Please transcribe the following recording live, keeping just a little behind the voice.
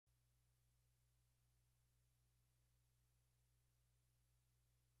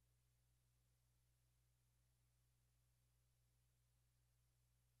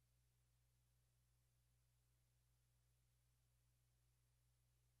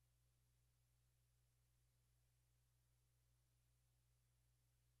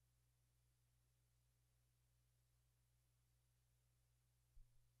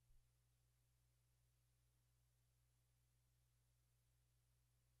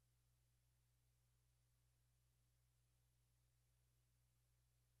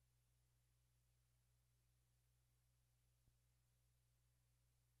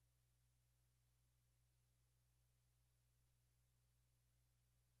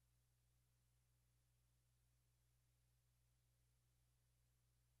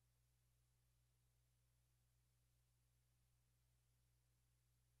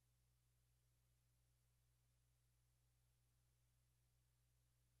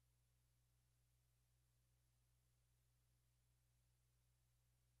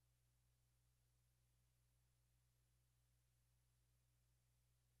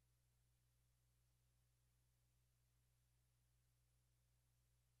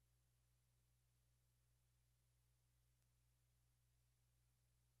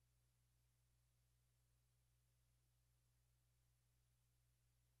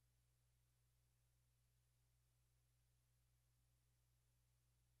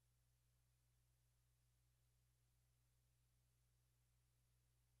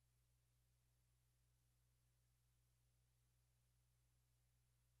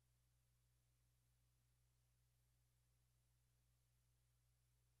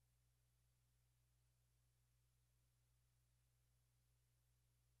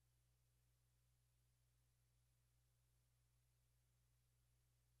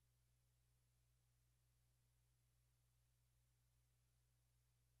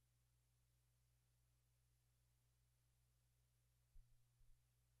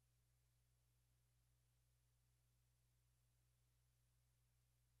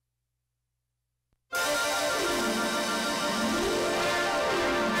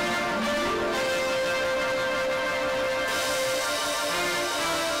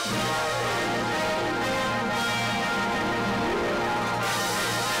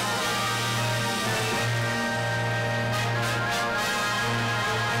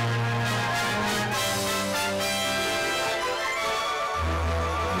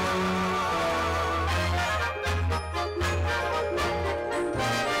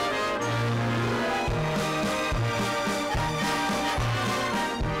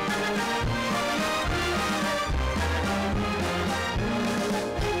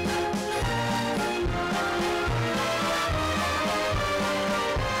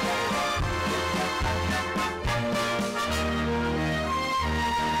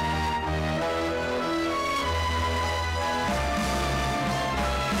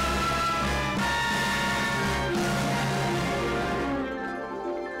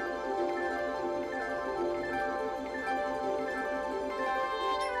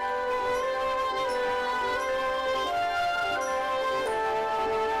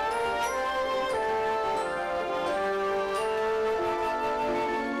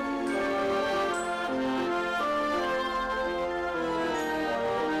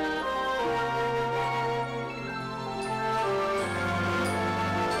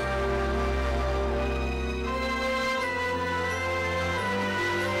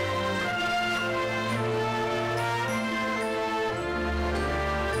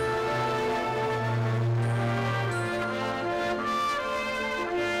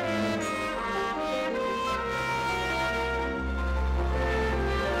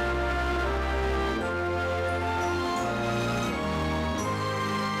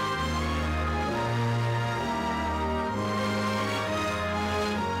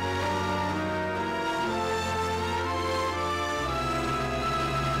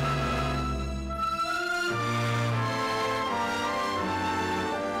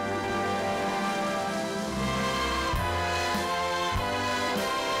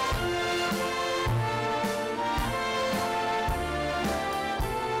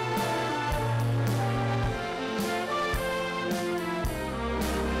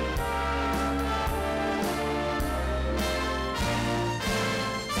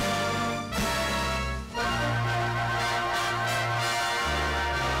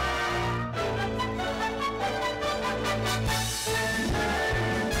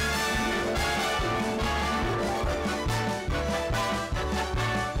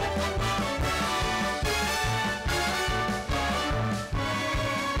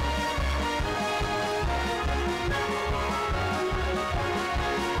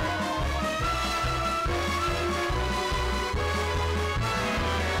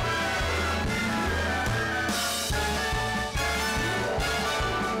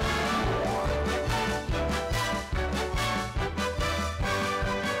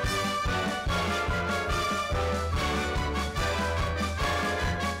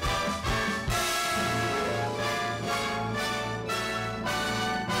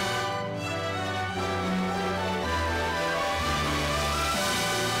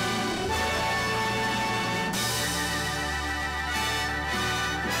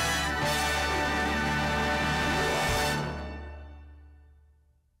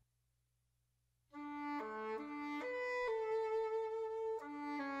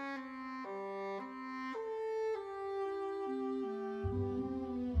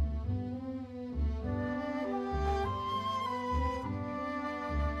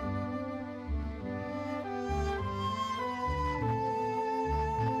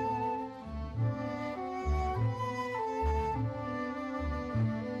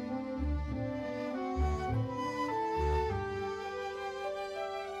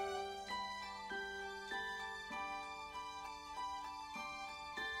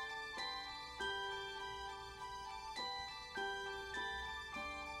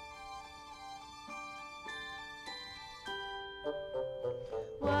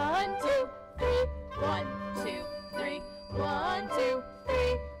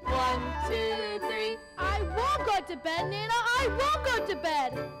go to bed, Nana. I won't go to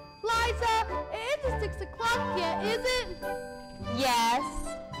bed. Liza, it isn't 6 o'clock yet, is it? Yes.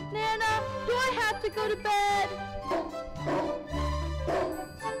 Nana, do I have to go to bed?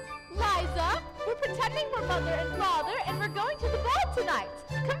 Liza, we're pretending we're mother and father, and we're going to the ball tonight.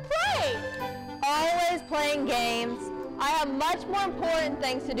 Come play. Always playing games. I have much more important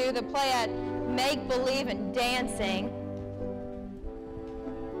things to do than play at make-believe and dancing.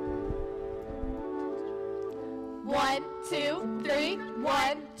 1, 2, 3.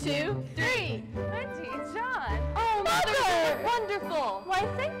 1, 2, 3. Wendy, John. Oh, Mother! Wonderful. Why,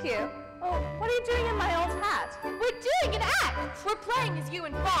 thank you. Oh, what are you doing in my old hat? We're doing an act. We're playing as you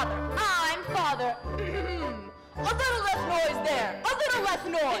and Father. I'm Father. A little less noise there. A little less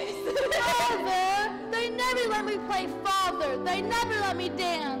noise. Father, they never let me play Father. They never let me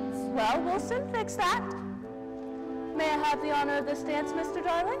dance. Well, we'll soon fix that. May I have the honor of this dance, Mr.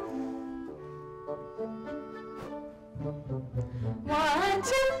 Darling? 1,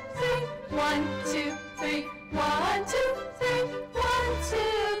 2, 3. 1, 2, 3. 1, 2, 3. 1, 2,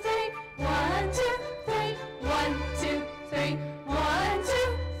 3. 1, 2, 3. 1, 2, 3. 1, 2,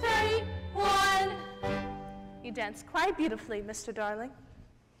 3. 1. You dance quite beautifully, Mr. Darling.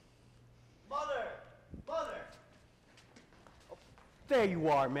 Mother! Mother! Oh, there you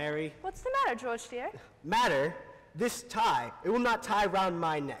are, Mary. What's the matter, George dear? Matter? This tie, it will not tie round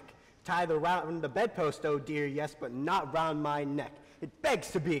my neck. Tie the round the bedpost, oh dear, yes, but not round my neck. It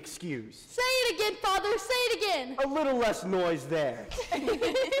begs to be excused. Say it again, Father. Say it again. A little less noise there.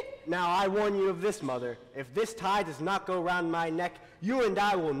 Now, I warn you of this, Mother. If this tie does not go round my neck, you and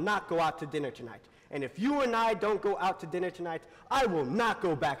I will not go out to dinner tonight. And if you and I don't go out to dinner tonight, I will not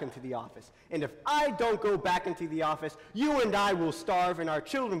go back into the office. And if I don't go back into the office, you and I will starve and our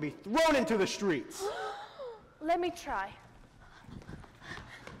children be thrown into the streets. Let me try.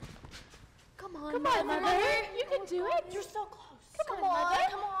 Come on, Mother. You can do it. You're so close. Come on, Mother.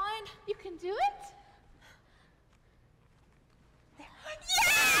 Come on. You can do it. Yay!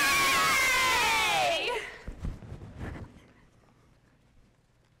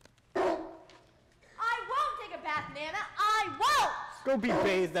 I won't take a bath, Nana. I won't. Go be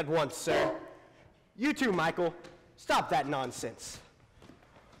bathed at once, sir. You too, Michael. Stop that nonsense.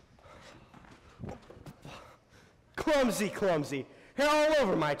 Clumsy, clumsy. Hair all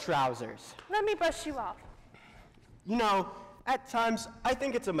over my trousers. Let me brush you off. You know, at times, I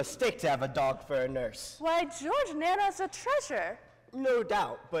think it's a mistake to have a dog for a nurse. Why, George, Nana's a treasure. No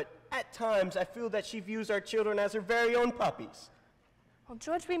doubt, but at times I feel that she views our children as her very own puppies. Well,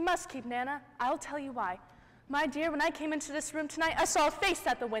 George, we must keep Nana. I'll tell you why. My dear, when I came into this room tonight, I saw a face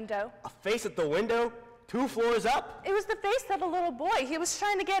at the window. A face at the window? 2 floors up? It was the face of a little boy. He was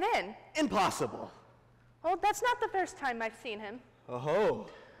trying to get in. Impossible. Well, that's not the first time I've seen him. Oh.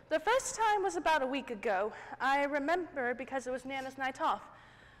 The first time was about a week ago. I remember because it was Nana's night off.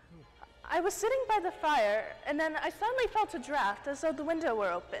 I was sitting by the fire, and then I suddenly felt a draft as though the window were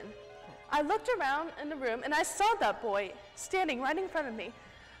open. I looked around in the room, and I saw that boy standing right in front of me.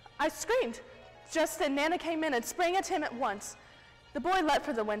 I screamed. Just then, Nana came in and sprang at him at once. The boy leapt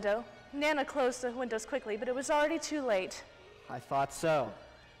for the window. Nana closed the windows quickly, but it was already too late. I thought so.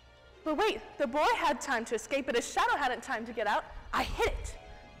 But wait, the boy had time to escape, but his shadow hadn't time to get out. I hit it.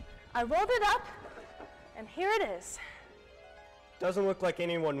 I rolled it up, and here it is. Doesn't look like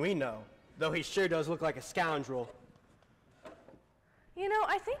anyone we know, though he sure does look like a scoundrel. You know,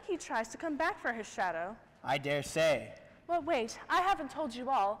 I think he tries to come back for his shadow. I dare say. Well, wait, I haven't told you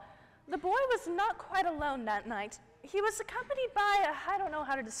all. The boy was not quite alone that night. He was accompanied by, I don't know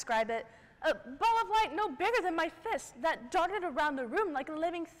how to describe it, a ball of light no bigger than my fist that darted around the room like a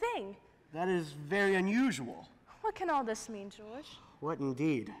living thing. That is very unusual. What can all this mean, George? What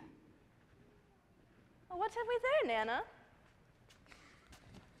indeed? Well, what have we there, Nana?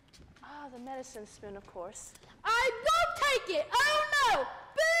 Ah, the medicine spoon, of course. I won't take it. Oh, no.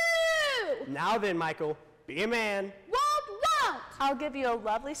 Boo! Now then, Michael, be a man. Won't. I'll give you a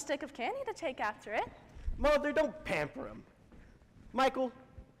lovely stick of candy to take after it. Mother, don't pamper him. Michael,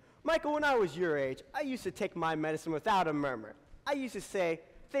 when I was your age, I used to take my medicine without a murmur. I used to say,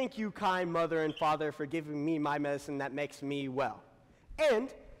 "Thank you, kind mother and father, for giving me my medicine that makes me well."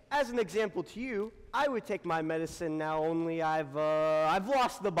 And, as an example to you, I would take my medicine now, only I've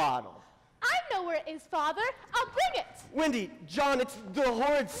lost the bottle. I know where it is, Father. I'll bring it. Wendy, John, it's the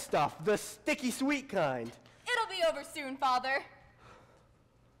horrid stuff, the sticky sweet kind. It'll be over soon, Father.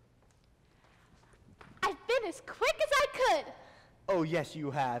 I've been as quick as I could. Oh, yes, you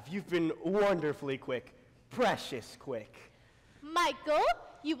have. You've been wonderfully quick. Precious quick. Michael,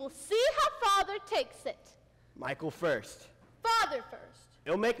 you will see how Father takes it. Michael first. Father first.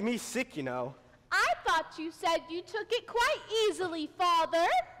 It'll make me sick, you know. I thought thought you said you took it quite easily, Father.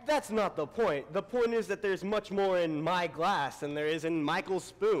 That's not the point. The point is that there's much more in my glass than there is in Michael's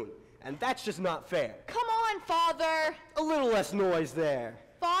spoon. And that's just not fair. Come on, Father. A little less noise there.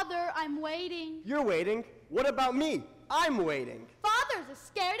 Father, I'm waiting. You're waiting. What about me? I'm waiting. Father's a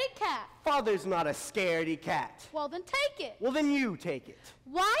scaredy cat. Father's not a scaredy cat. Well, then take it. Well, then you take it.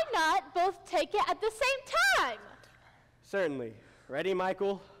 Why not both take it at the same time? Certainly. Ready,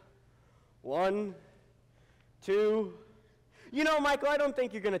 Michael? 1, 2. You know, Michael, I don't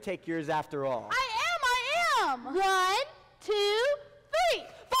think you're going to take yours after all. I am. 1, 2, 3.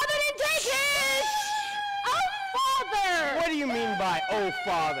 Father didn't take it! Oh, Father! What do you mean by, oh,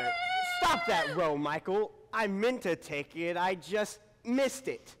 Father? Stop that row, Michael. I meant to take it. I just missed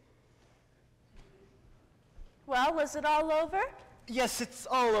it. Well, was it all over? Yes, it's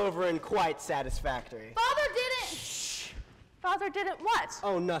all over and quite satisfactory. Father didn't. Shh. Father didn't what?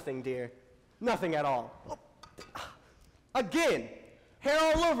 Oh, nothing, dear. Nothing at all. Again, hair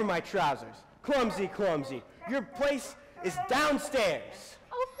all over my trousers. Clumsy, clumsy. Your place is downstairs.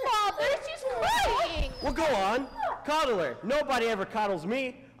 Oh, Father, she's crying. Well, go on. Coddle her. Nobody ever coddles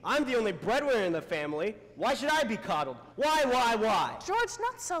me. I'm the only breadwinner in the family. Why should I be coddled? Why? George,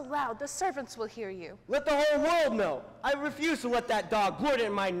 not so loud. The servants will hear you. Let the whole world know. I refuse to let that dog glort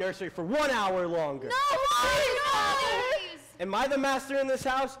in my nursery for 1 hour longer. No, Father! Am I the master in this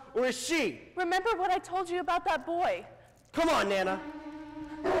house, or is she? Remember what I told you about that boy. Come on, Nana.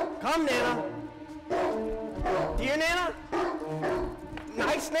 Come, Nana. Dear Nana?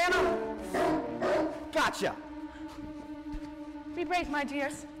 Nice, Nana? Gotcha. Be brave, my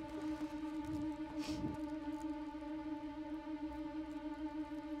dears.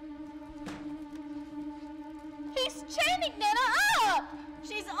 He's chaining Nana up!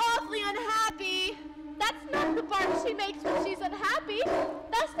 She's awfully unhappy. That's not the bark she makes when she's unhappy.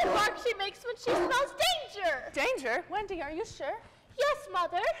 That's the bark she makes when she smells danger. Danger? Wendy, are you sure? Yes,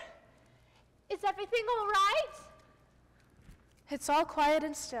 Mother. Is everything all right? It's all quiet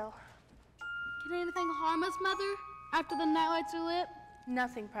and still. Can anything harm us, Mother, after the nightlights are lit?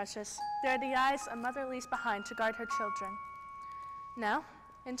 Nothing, precious. They're the eyes a mother leaves behind to guard her children. Now,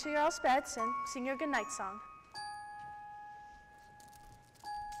 into your all's beds and sing your goodnight song.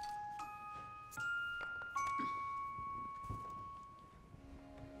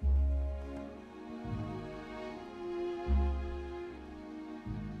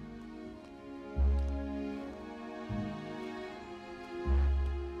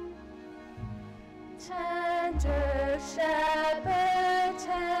 Tender shepherd,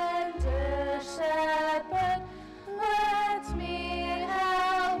 let me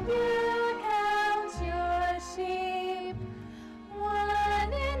help you count your sheep.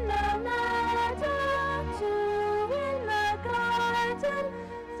 1 in the meadow, 2 in the garden,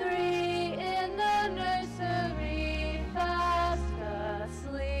 3 in the nursery, fast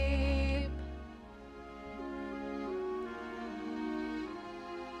asleep.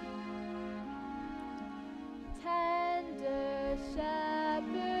 Tender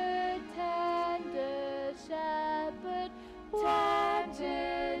shepherd, tender shepherd,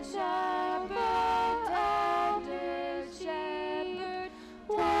 tender shepherd, tender shepherd,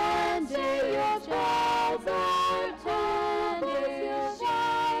 one day your brother, tender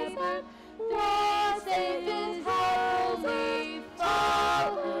shepherd, was safe and healthy,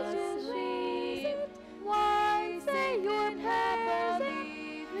 fall asleep. One day your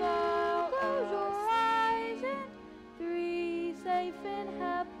heavenly Father, close your eyes and 3 safe and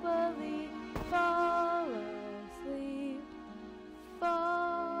happily fall asleep,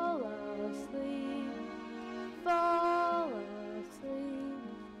 fall asleep, fall asleep.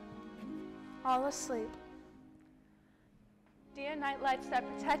 All asleep. Dear night lights that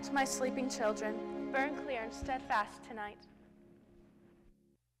protect my sleeping children, burn clear and steadfast tonight.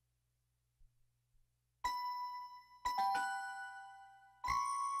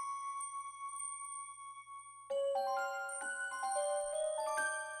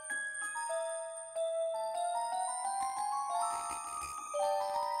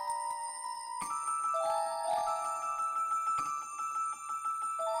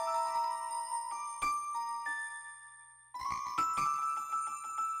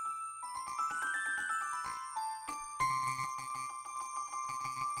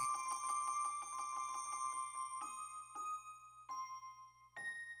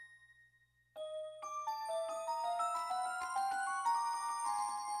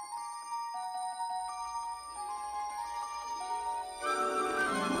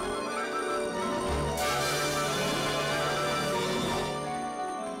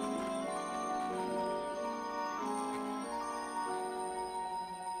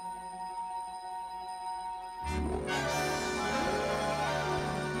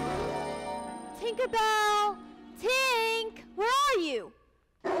 Tinkerbell! Tink! Where are you?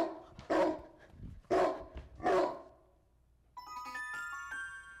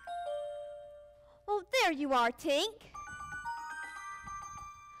 Oh, there you are, Tink.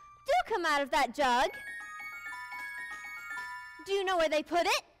 Do come out of that jug. Do you know where they put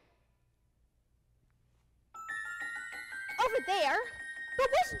it? Over there. But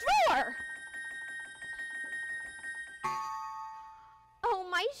which drawer? Oh,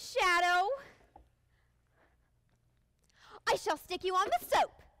 my shadow. I shall stick you on the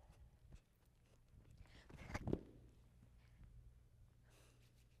soap.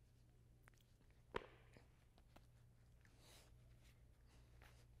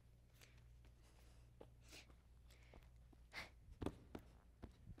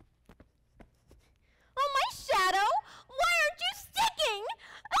 Oh, my shadow! Why aren't you sticking?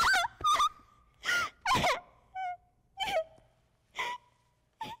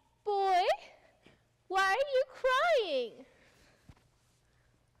 Boy, why are you crying?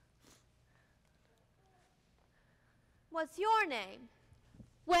 What's your name?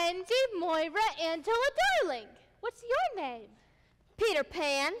 Wendy Moira Angela Darling. What's your name? Peter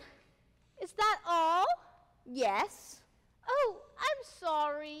Pan. Is that all? Yes. Oh, I'm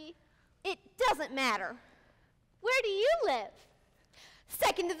sorry. It doesn't matter. Where do you live?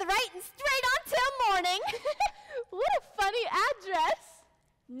 Second to the right and straight on till morning. What a funny address.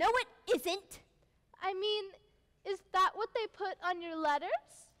 No, it isn't. I mean, is that what they put on your letters?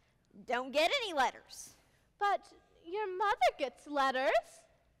 Don't get any letters. But your mother gets letters.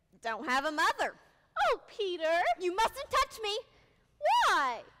 Don't have a mother. Oh, Peter. You mustn't touch me.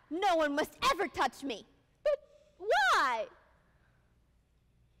 Why? No one must ever touch me. But why?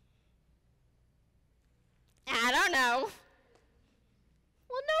 I don't know.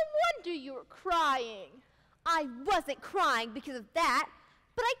 Well, no wonder you were crying. I wasn't crying because of that,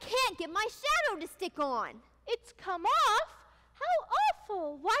 but I can't get my shadow to stick on. It's come off? How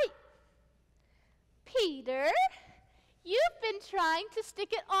awful. Why, Peter, you've been trying to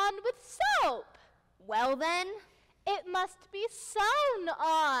stick it on with soap. Well then, It must be sewn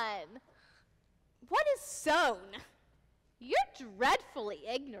on. what is sewn? You're dreadfully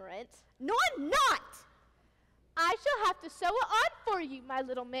ignorant. No, I'm not. I shall have to sew it on for you, my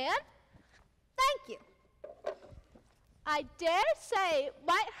little man. Thank you. I dare say it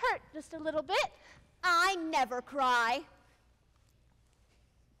might hurt just a little bit. I never cry.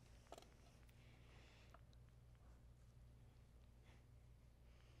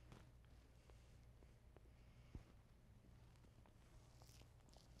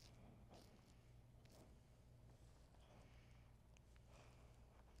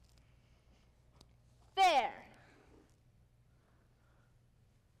 There.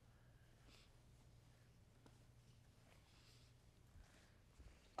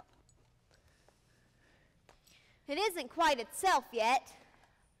 It isn't quite itself yet.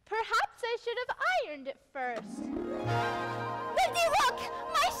 Perhaps I should have ironed it first. Wendy, look!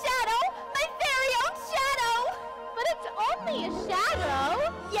 My shadow! My very own shadow! But it's only a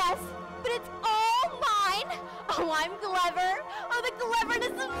shadow. Yes, but it's all mine. Oh, I'm clever. Oh, the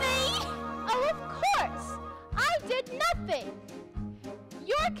cleverness of me. Oh, of course. I did nothing.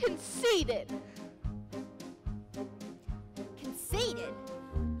 You're conceited. Conceited?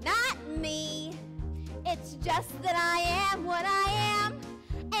 Not me. It's just that I am what I am,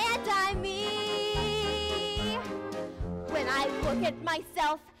 and I'm me. When I look at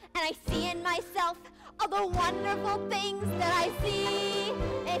myself and I see in myself all the wonderful things that I see,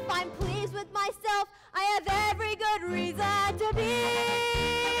 if I'm pleased with myself, I have every good reason to be.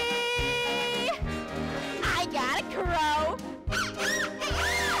 I got a crow.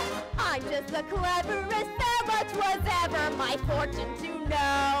 I'm just the cleverest, so much was ever my fortune to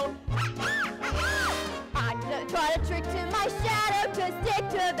know. I'm gonna try to trick to my shadow to stick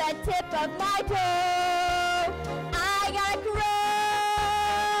to the tip of my toe. I gotta grow.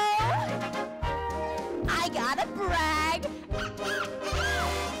 I gotta brag.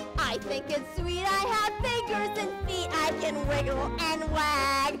 I think it's sweet I have fingers and feet I can wiggle and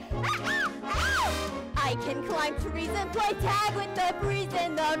wag. I can climb trees and play tag with the breeze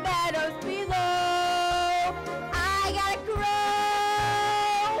in the meadows below. I gotta grow.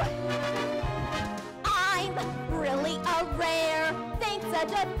 I'm really a rare thing,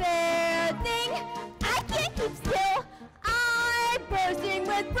 such a fair thing. I can't keep still. I'm bursting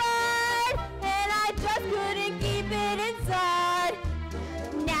with pride, and I just couldn't keep it inside.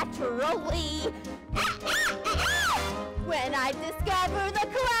 Naturally, when I discover the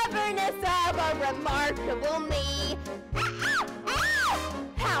cleverness of a remarkable me.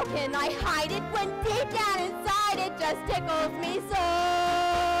 How can I hide it when deep down inside just tickles me so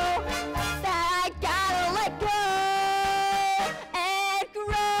that I gotta let go and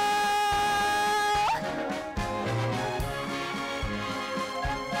grow.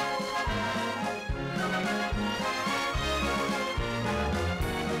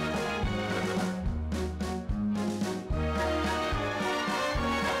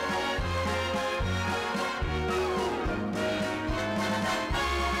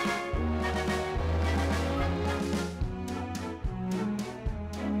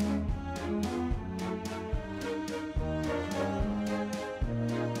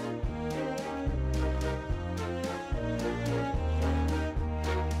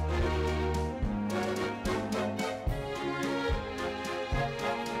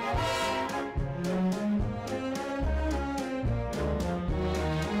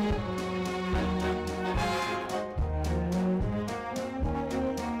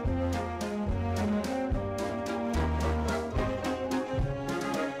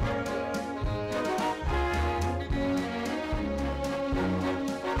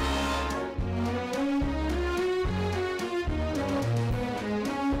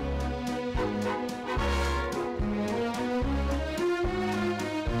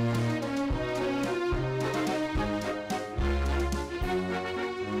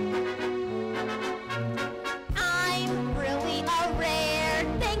 I'm really a rare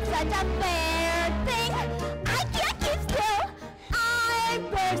thing, such a fair thing. I can't keep still. I'm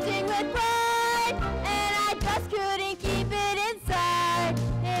bursting with pride, and I just couldn't keep it inside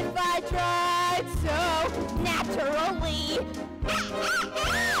if I tried so naturally.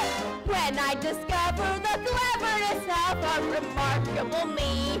 When I discover the cleverness of a remarkable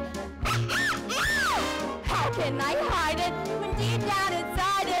me. How can I hide it when deep down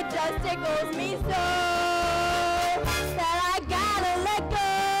inside it just tickles me so that I gotta let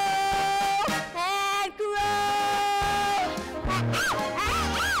go and grow?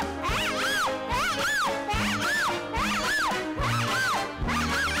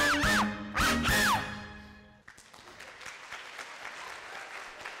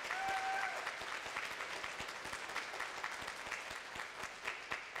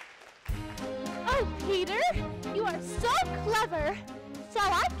 Oh, Peter, you are so clever.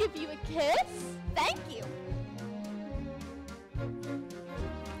 Shall I give you a kiss? Thank you.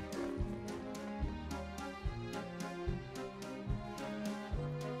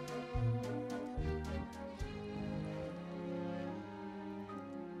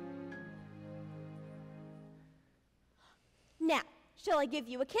 Now, shall I give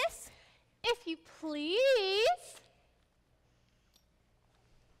you a kiss? If you please.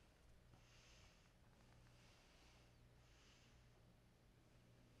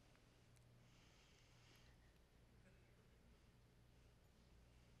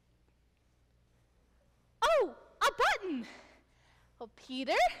 Oh, a button. Well,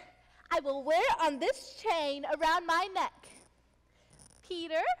 Peter, I will wear it on this chain around my neck.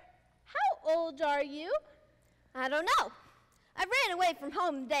 Peter, how old are you? I don't know. I ran away from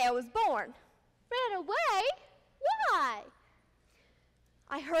home the day I was born. Ran away? Why?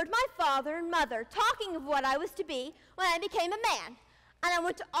 I heard my father and mother talking of what I was to be when I became a man, and I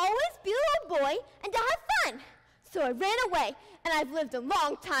want to always be a little boy and to have fun. So I ran away, and I've lived a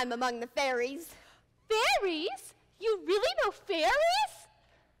long time among the fairies. Fairies? You really know fairies?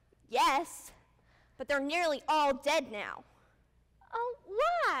 Yes, but they're nearly all dead now. Oh,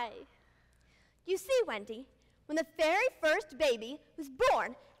 why? You see, Wendy, when the very first baby was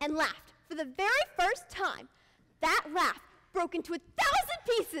born and laughed for the very first time, that laugh broke into 1,000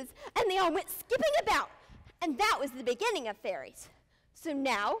 pieces, and they all went skipping about. And that was the beginning of fairies. So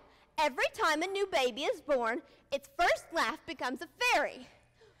now, every time a new baby is born, its first laugh becomes a fairy.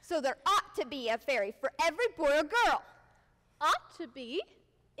 So there ought to be a fairy for every boy or girl. Ought to be,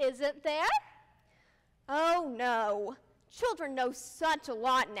 isn't there? Oh, no. Children know such a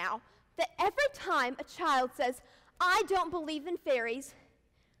lot now that every time a child says, "I don't believe in fairies,"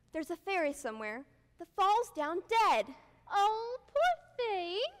 there's a fairy somewhere that falls down dead. Oh, poor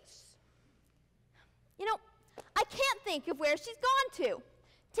things. You know, I can't think of where she's gone to.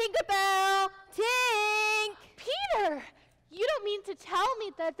 Tinkerbell, Tink! Peter, you don't mean to tell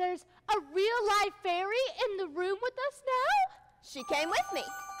me that there's a real live fairy in the room with us now? She came with me.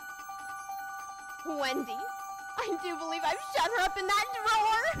 Wendy, I do believe I've shut her up in that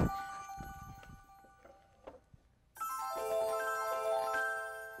drawer.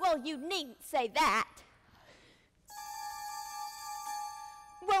 Well, you needn't say that.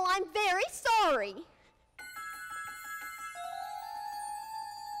 Well, I'm very sorry.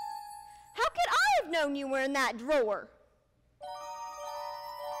 How could I have known you were in that drawer?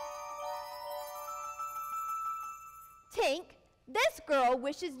 Tink, this girl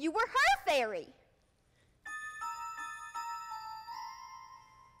wishes you were her fairy.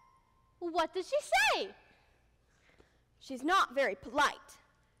 What did she say? She's not very polite.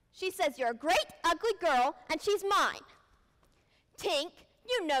 She says you're a great ugly girl and she's mine. Tink,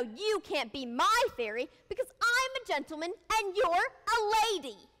 you know you can't be my fairy because I'm a gentleman and you're a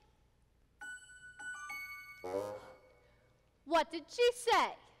lady. What did she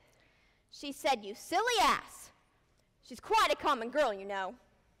say? She said, you silly ass. She's quite a common girl, you know.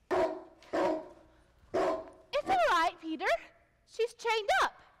 It's all right, Peter. She's chained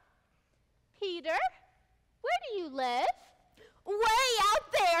up. Peter, where do you live? Way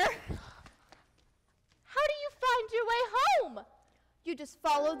out there. How do you find your way home? You just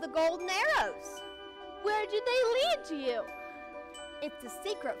follow the golden arrows. Where do they lead to you? It's a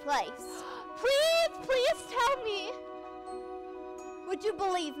secret place. Please tell me. Would you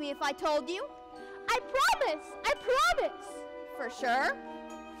believe me if I told you? I promise. For sure?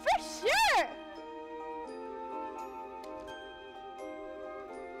 For sure.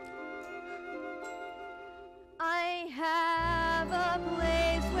 I have a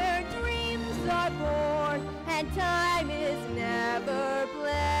place where dreams are born and time is never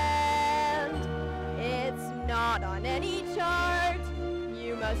planned. It's not on any chart.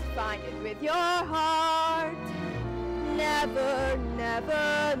 You must find it with your heart. Never,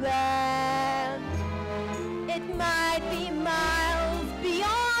 never land. It might be miles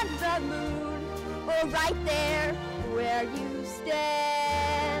beyond the moon or right there where you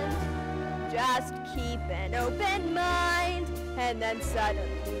stand. Just keep an open mind and then suddenly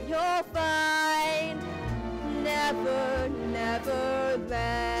you'll find never, never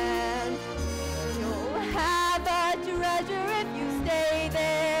land. You'll have a treasure if you stay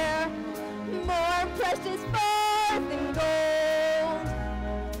there, more precious far than gold.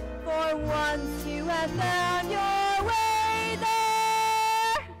 For once you have found your way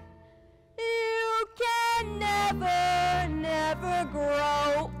there, you can never, never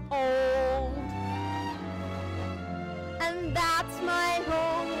grow old. And that's my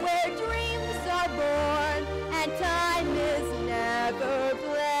home where dreams are born and time is never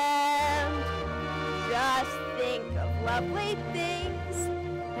planned. Just think of lovely things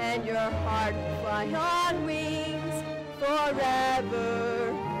and your heart will fly on wings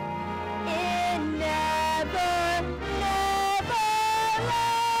forever. In never, never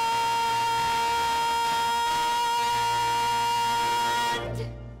land.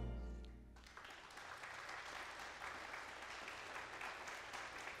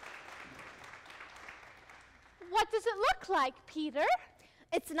 What does it look like, Peter?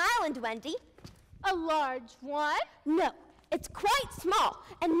 It's an island, Wendy. A large one? No, it's quite small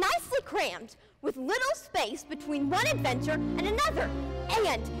and nicely crammed, with little space between one adventure and another.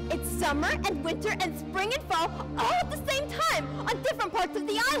 And it's summer and winter and spring and fall all at the same time on different parts of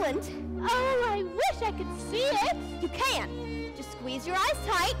the island. Oh, I wish I could see it. You can. Just squeeze your eyes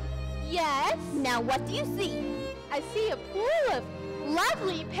tight. Yes. Now what do you see? I see a pool of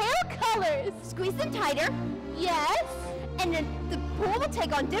lovely pale colors. Squeeze them tighter. Yes. And then the pool will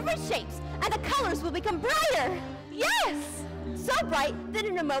take on different shapes and the colors will become brighter. Yes. So bright that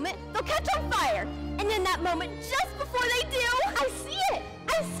in a moment they'll catch on fire. And in that moment, just before they do, I see it.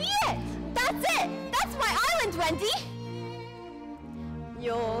 I see it. That's it. That's my island, Wendy.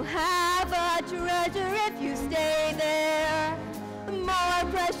 You'll have a treasure if you stay there, more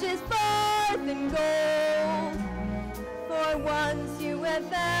precious far than gold. For once you have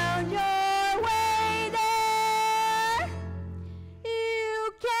found your way there,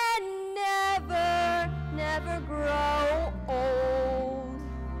 you can never, never grow old.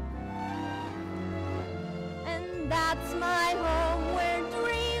 And that's my home where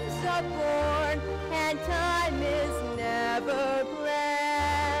dreams are born and time is never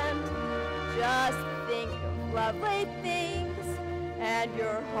planned. Just think of lovely things and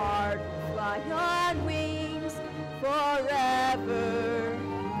your heart will fly on wings forever.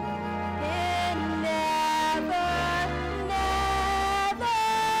 In never, never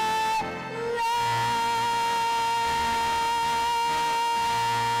land.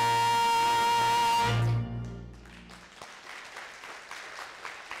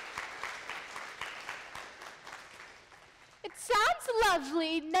 It sounds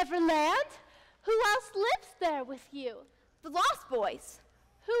lovely, Neverland. Who else lives there with you? The Lost Boys.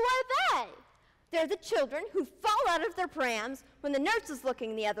 Who are they? They're the children who fall out of their prams when the nurse is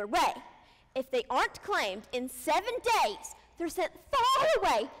looking the other way. If they aren't claimed in 7 days, they're sent far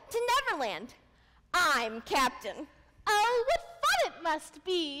away to Neverland. I'm captain. Oh, what fun it must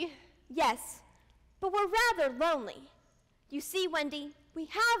be. Yes, but we're rather lonely. You see, Wendy, we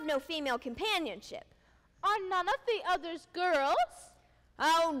have no female companionship. Are none of the others girls?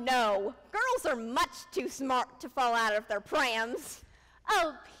 Oh, no. Girls are much too smart to fall out of their prams.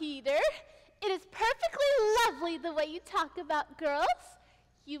 Oh, Peter, it is perfectly lovely the way you talk about girls.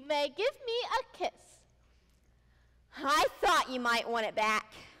 You may give me a kiss. I thought you might want it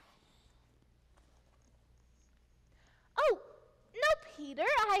back. Oh, no, Peter,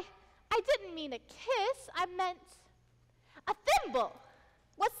 I didn't mean a kiss. I meant a thimble.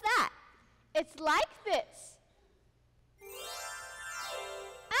 What's that? It's like this.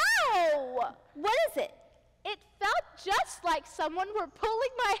 Ow! What is it? It felt just like someone were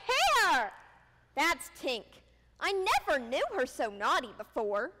pulling my hair. That's Tink. I never knew her so naughty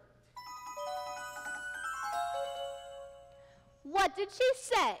before. What did she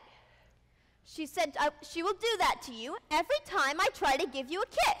say? She said she will do that to you every time I try to give you a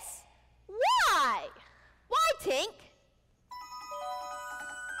kiss. Why? Why, Tink?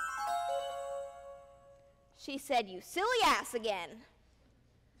 She said, you silly ass again.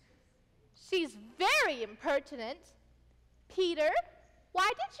 She's very impertinent. Peter, why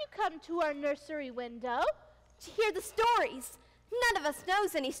did you come to our nursery window? To hear the stories. None of us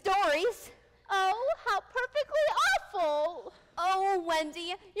knows any stories. Oh, how perfectly awful. Oh,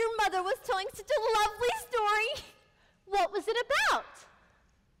 Wendy, your mother was telling such a lovely story. What was it about?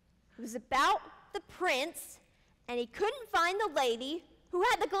 It was about the prince, and he couldn't find the lady who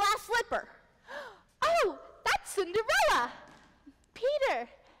had the glass slipper. Oh, that's Cinderella. Peter,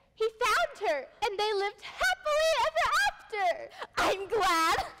 he found her, and they lived happily ever after. I'm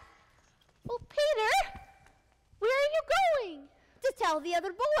glad. Well, Peter, where are you going? To tell the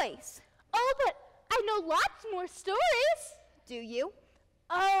other boys. Oh, but I know lots more stories. Do you?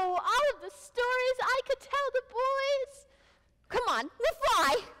 Oh, all of the stories I could tell the boys. Come on, we'll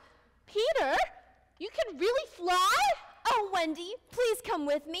fly. Peter, you can really fly? Oh, Wendy, please come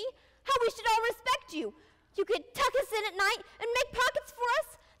with me. How we should all respect you. You could tuck us in at night and make pockets for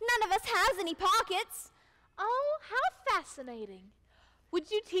us. None of us has any pockets. Oh, how fascinating.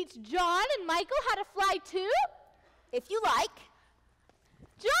 Would you teach John and Michael how to fly too? If you like.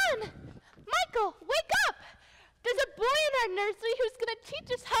 John! Michael, wake up! There's a boy in our nursery who's going to teach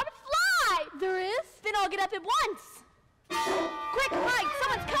us how to fly! There is? Then I'll get up at once. Quick, Mike,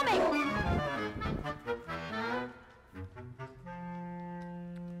 someone's coming!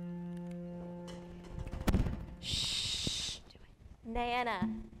 Shh. Nana,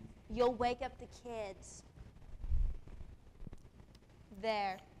 you'll wake up the kids.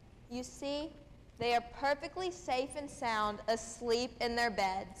 There. You see? They are perfectly safe and sound asleep in their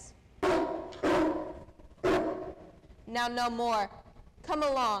beds. Now no more. Come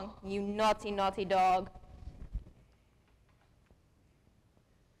along, you naughty, naughty dog.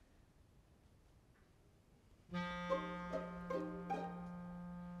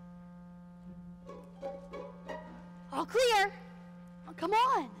 All clear. Oh, come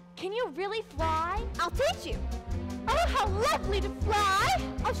on. Can you really fly? I'll teach you. Oh, how lovely to fly!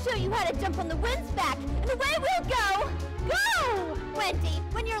 I'll show you how to jump on the wind's back, and away we'll go! Go! Wendy,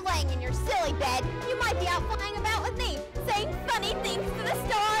 when you're laying in your silly bed, you might be out flying about with me, saying funny things to the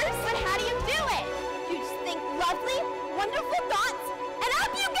stars. But how do you do it? You just think lovely, wonderful thoughts, and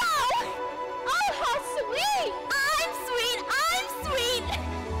up you go! Oh, how sweet! I'm sweet, I'm sweet!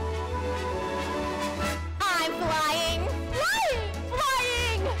 I'm flying! Flying!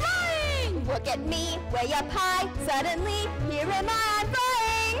 Flying! Flying! Look at me, way up high, suddenly, here am I, I'm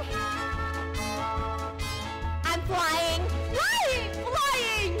flying! I'm flying! Flying!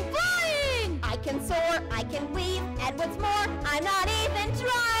 Flying! Flying! I can soar, I can weave, and what's more, I'm not even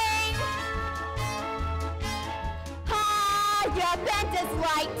trying! High up and as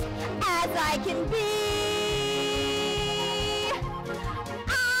light as I can be!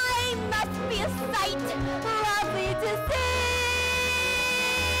 I must be a sight, lovely to see!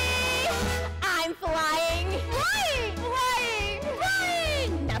 I'm flying! Flying! Flying!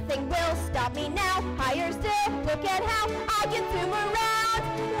 Flying! Nothing will stop me now, higher still, look at how I can zoom around,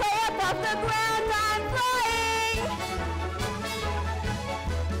 way up off the ground, I'm flying!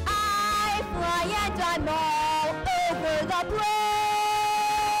 I fly and I'm all over the place!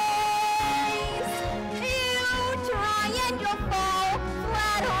 You try and you'll fall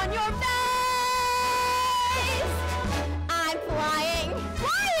flat on your face! I'm flying!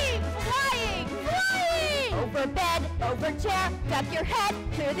 Flying! Flying! Flying! Over bed, over chair, duck your head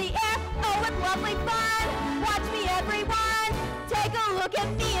through the air. Oh, it's lovely fun. Watch me, everyone. Take a look at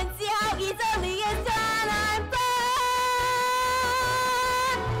me and see how easily it's done. I'm flying.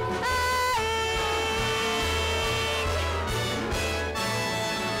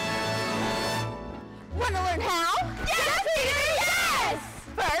 Want to learn how? Yes, Peter, yes!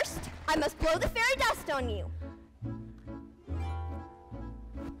 First, I must blow blow the fairy dust on you.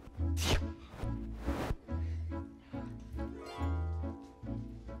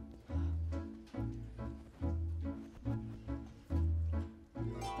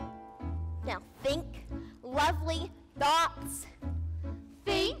 Now think lovely thoughts.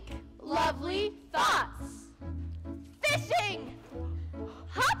 Think lovely thoughts. Fishing,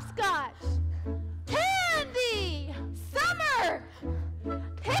 hopscotch, candy, summer,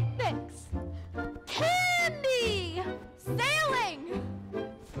 picnics, candy, sailing,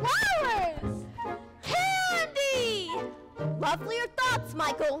 flowers, candy. Lovelier thoughts,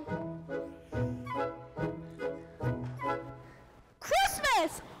 Michael.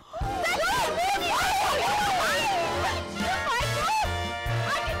 Christmas!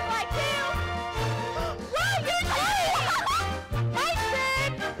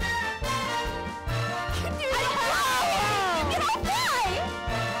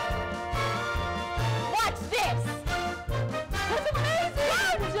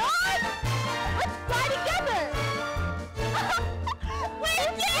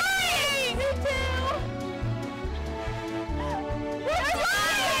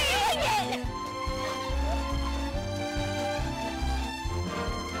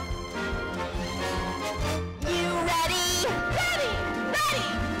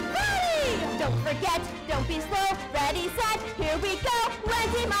 That's don't be slow. Ready, set, here we go.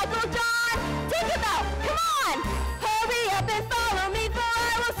 Lindsay, Michael, John, Tinkerbell, come on! Hurry up and follow me, for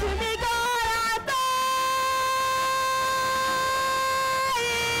I will soon be gone. I'm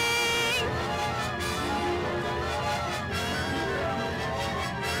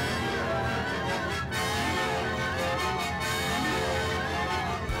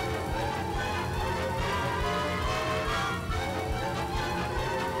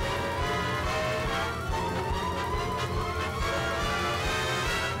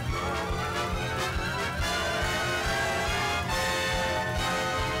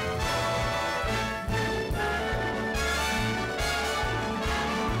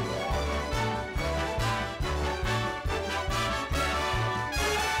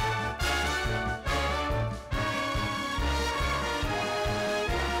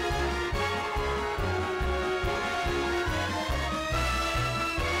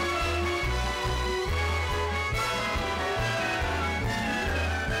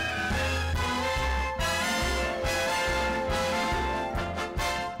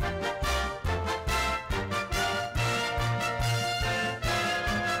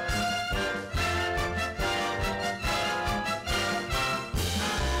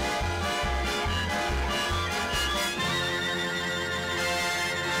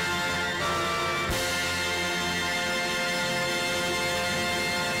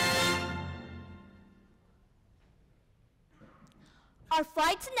Our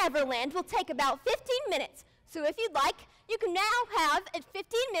flight to Neverland will take about 15 minutes, so if you'd like, you can now have a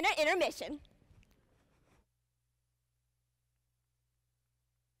 15-minute intermission.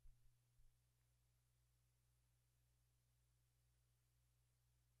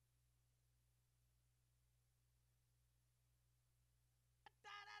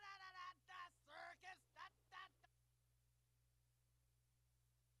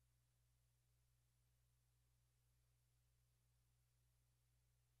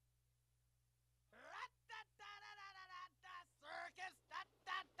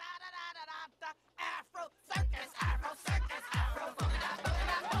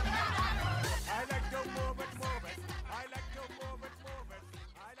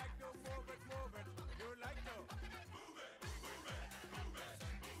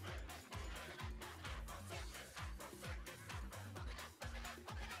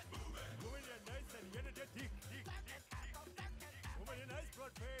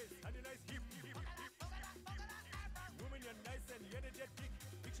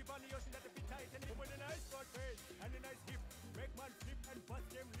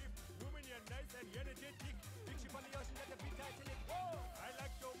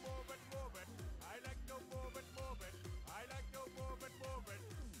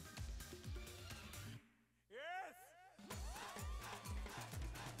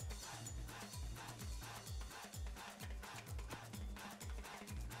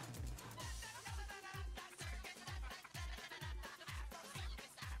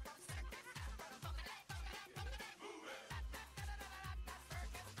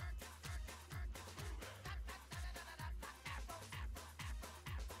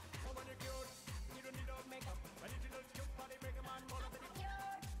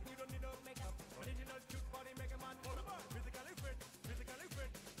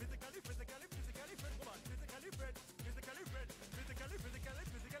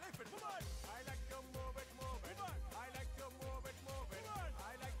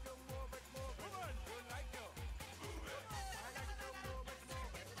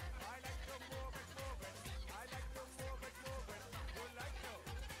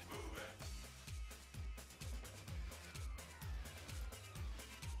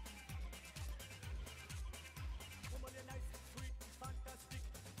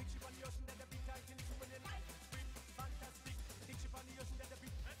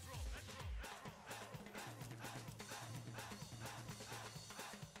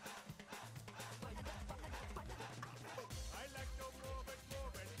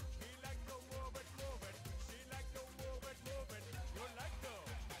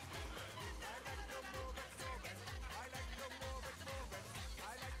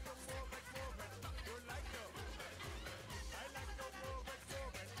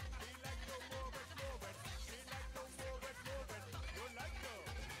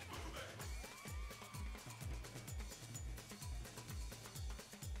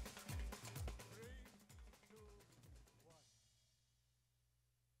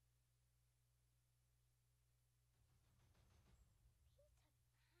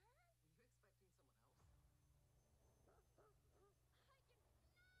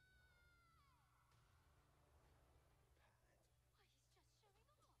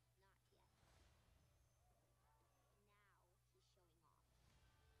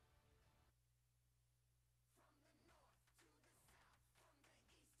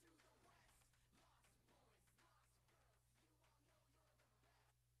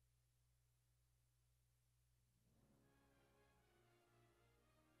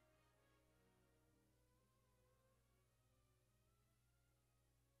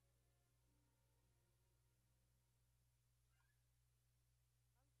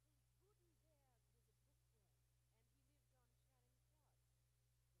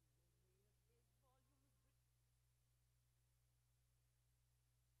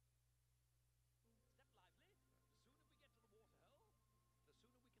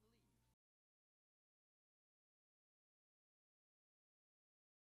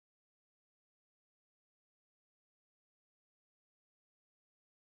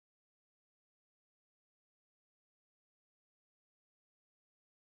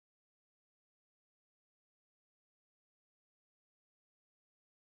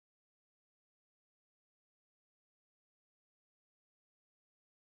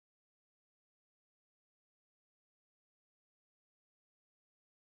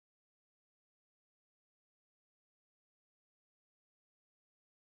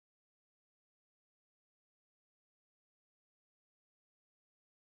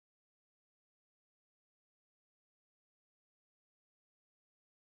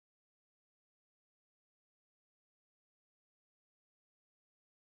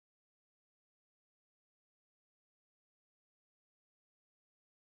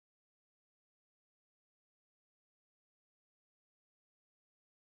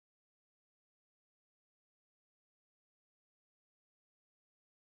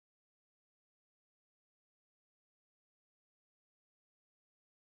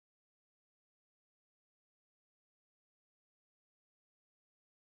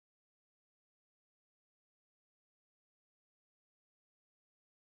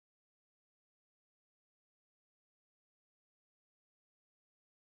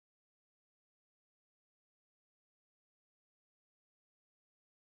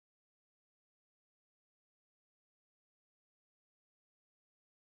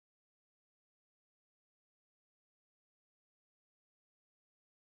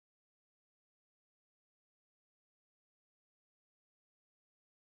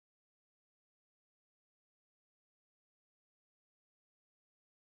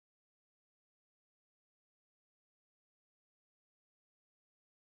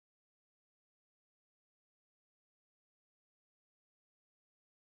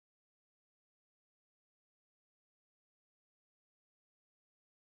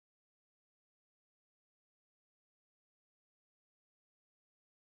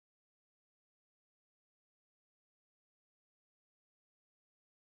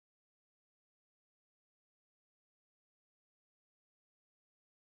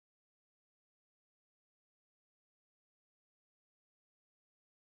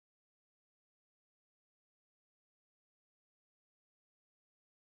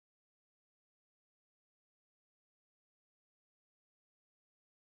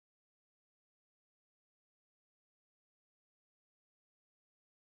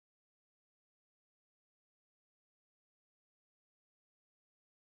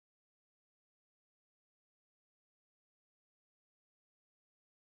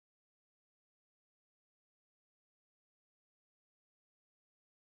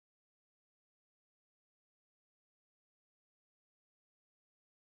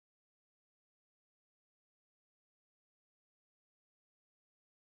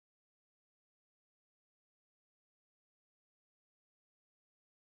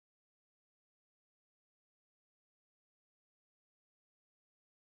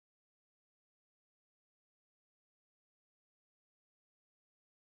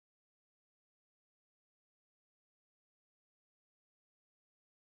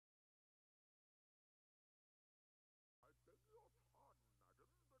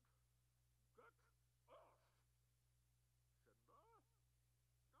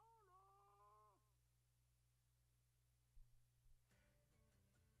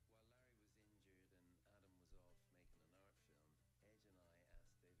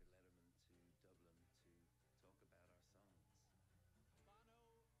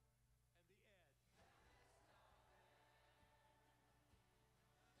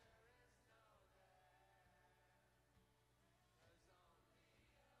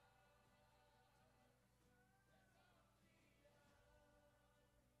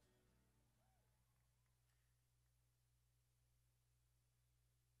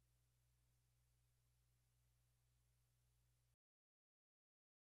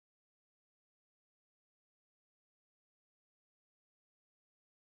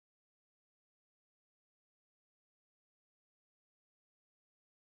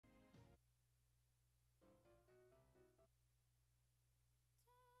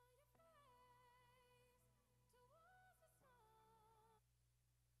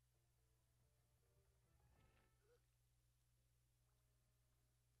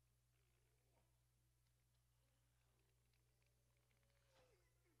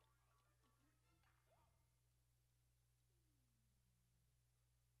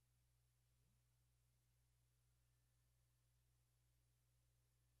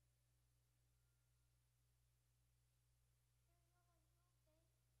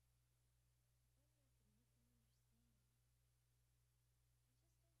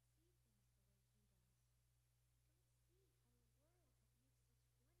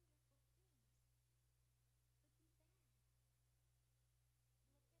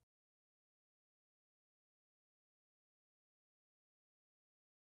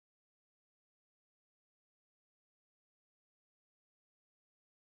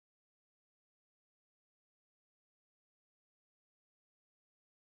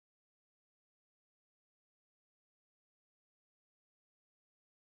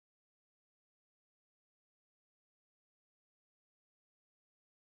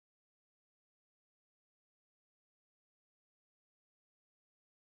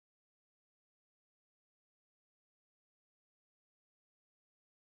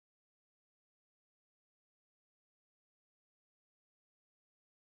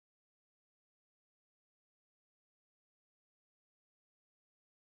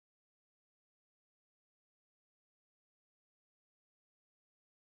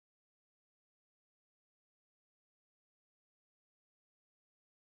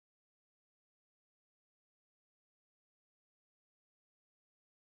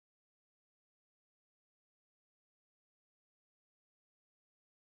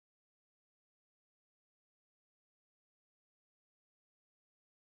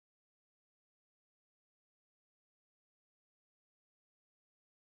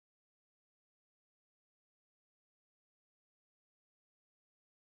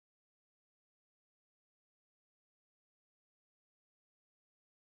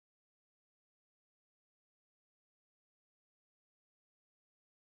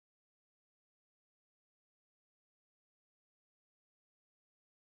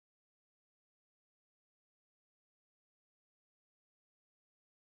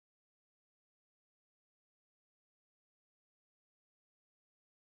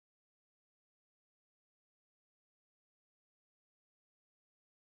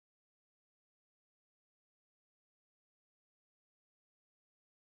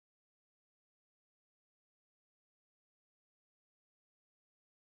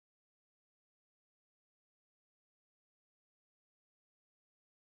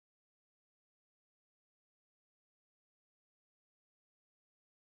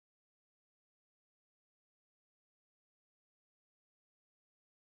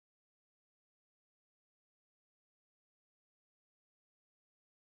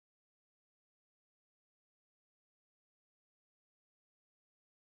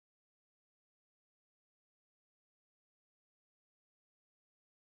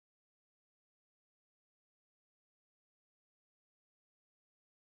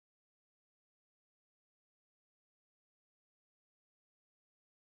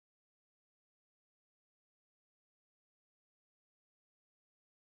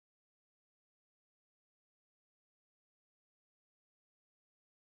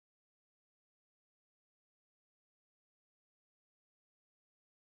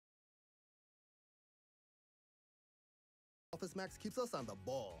 Office Max keeps us on the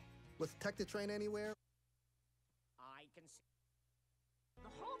ball. With Tech to Train Anywhere, I can see. The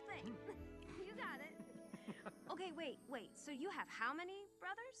whole thing. You got it. Okay, wait. So you have how many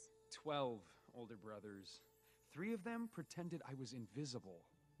brothers? 12 older brothers. 3 of them pretended I was invisible.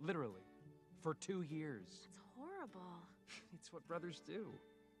 Literally. For 2 years. That's horrible. It's what brothers do.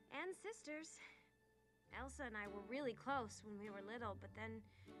 And sisters. Elsa and I were really close when we were little, but then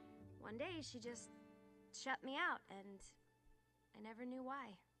one day she just shut me out, and I never knew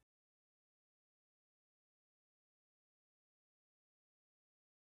why.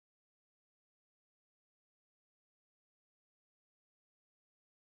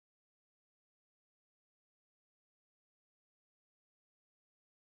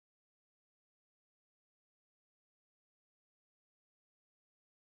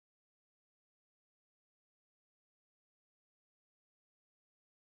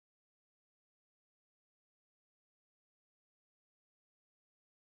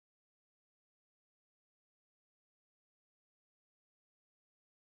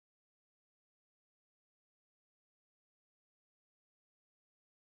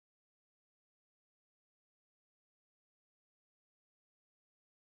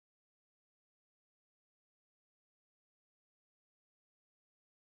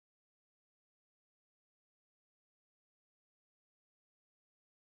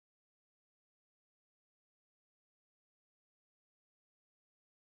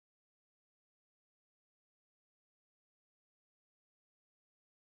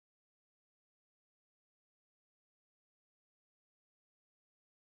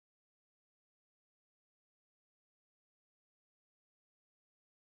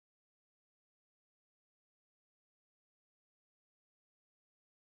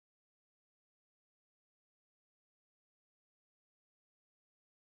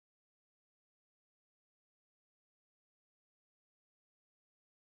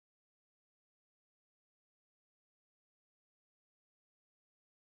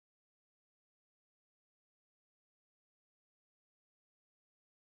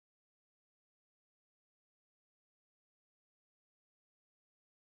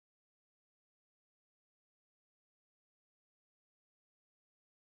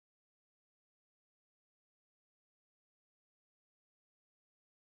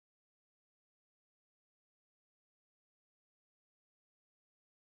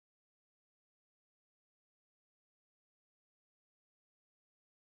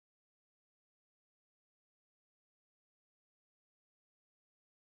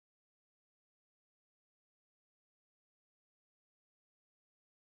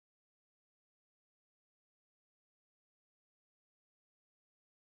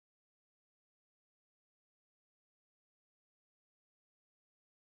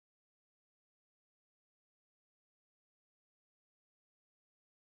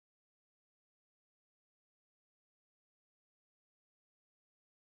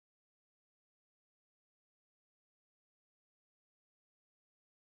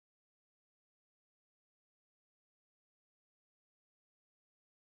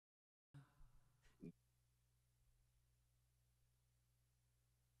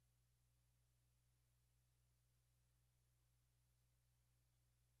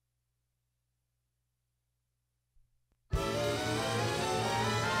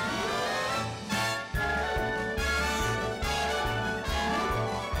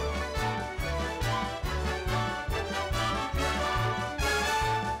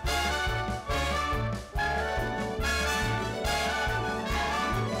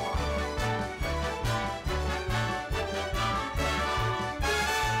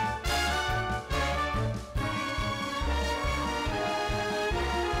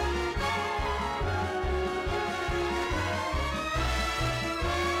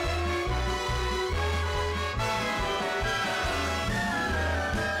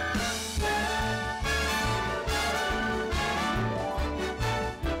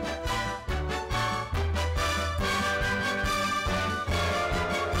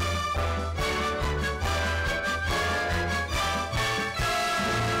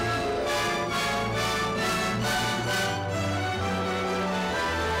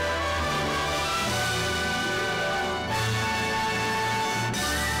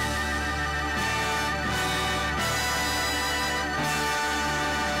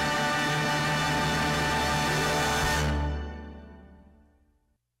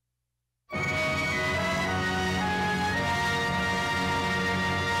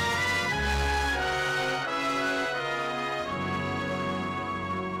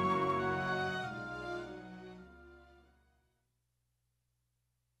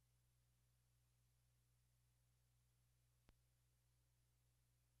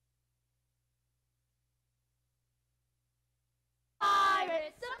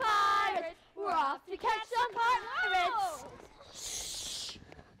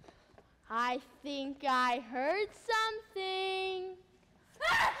 I think I heard something.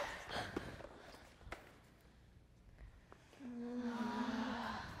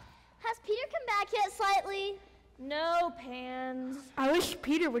 Has Peter come back yet, Slightly? No, Pans. I wish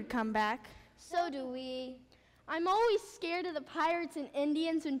Peter would come back. So do we. I'm always scared of the pirates and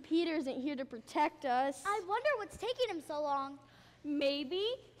Indians when Peter isn't here to protect us. I wonder what's taking him so long. Maybe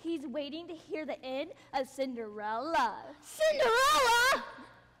he's waiting to hear the end of Cinderella. Cinderella!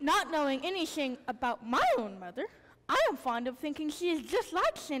 Not knowing anything about my own mother, I am fond of thinking she is just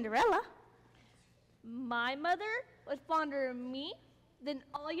like Cinderella. My mother was fonder of me than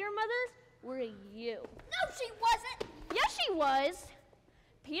all your mothers were of you. No, she wasn't. Yes, she was.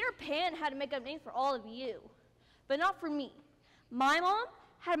 Peter Pan had to make up names for all of you, but not for me. My mom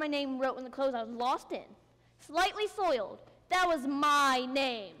had my name wrote in the clothes I was lost in. Slightly Soiled. That was my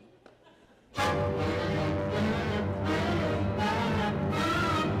name.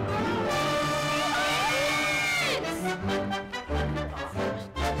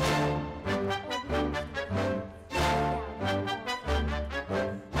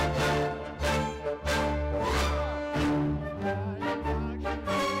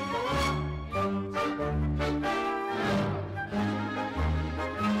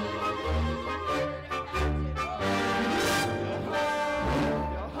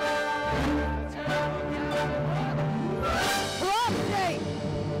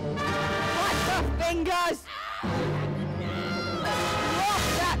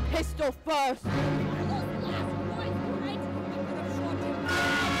 First.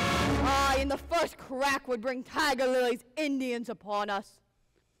 Aye, and the first crack would bring Tiger Lily's Indians upon us.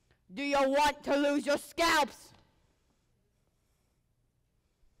 Do you want to lose your scalps?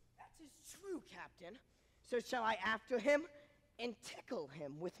 That is true, Captain. So shall I after him and tickle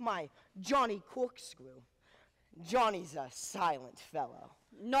him with my Johnny corkscrew? Johnny's a silent fellow.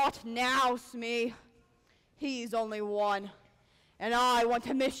 Not now, Smee. He's only one. And I want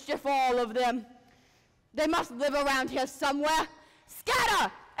to mischief all of them. They must live around here somewhere.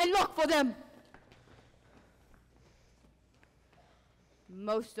 Scatter and look for them.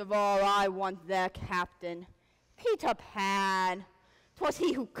 Most of all, I want their captain, Peter Pan. 'Twas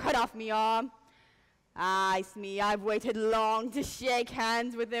he who cut off me arm. Aye, Smee, I've waited long to shake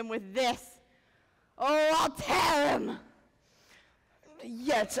hands with him with this. Oh, I'll tear him.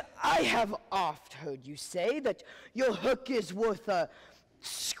 Yet I have oft heard you say that your hook is worth a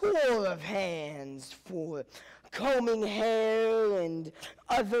score of hands for combing hair and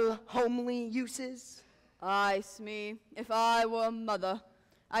other homely uses. Aye, Smee, if I were a mother,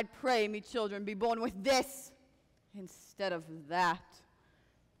 I'd pray me children be born with this instead of that.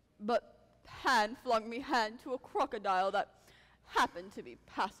 But Pan flung me hand to a crocodile that happened to be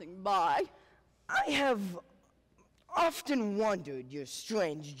passing by. I have often wondered your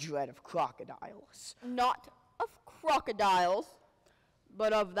strange dread of crocodiles. Not of crocodiles,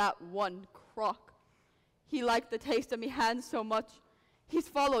 but of that one croc. He liked the taste of me hand so much, he's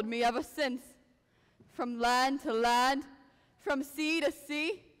followed me ever since. From land to land, from sea to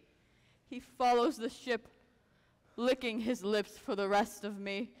sea, he follows the ship, licking his lips for the rest of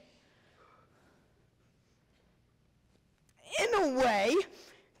me. In a way,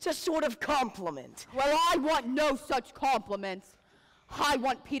 it's a sort of compliment. Well, I want no such compliments. I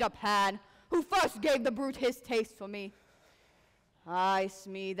want Peter Pan, who first gave the brute his taste for me. Aye,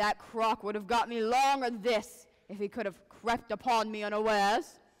 Smee, that croc would have got me long or this if he could have crept upon me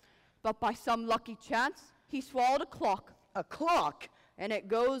unawares. But by some lucky chance, he swallowed a clock. A clock? And it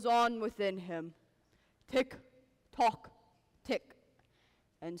goes on within him. Tick, tock, tick.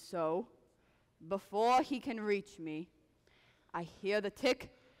 And so, before he can reach me, I hear the tick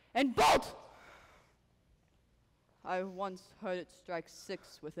and bolt! I once heard it strike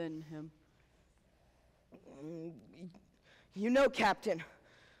 6 within him. You know, Captain,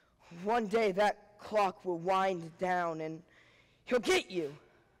 one day that clock will wind down and he'll get you.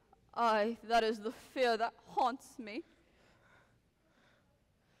 Aye, that is the fear that haunts me.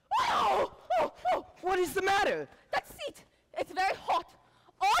 Oh! What is the matter? That seat! It's very hot.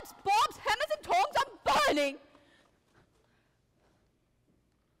 Odds, bobs, hammers, and tongs are burning.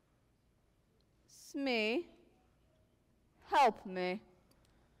 Smee, help me.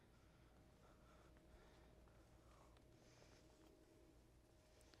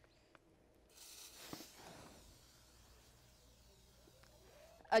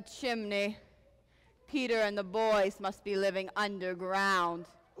 A chimney. Peter and the boys must be living underground.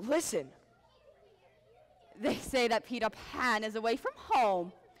 Listen. They say that Peter Pan is away from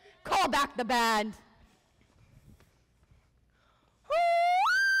home. Call back the band.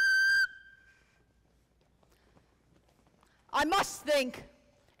 I must think.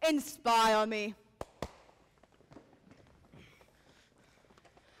 Inspire me.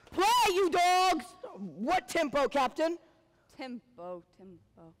 Play, you dogs! What tempo, Captain? Tempo.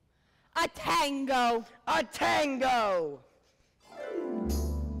 A tango. A tango!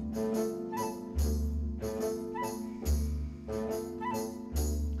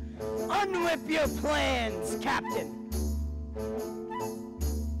 Unwhip your plans, Captain.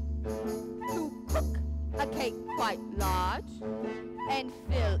 To cook a cake quite large and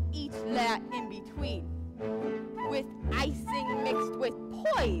fill each layer in between with icing mixed with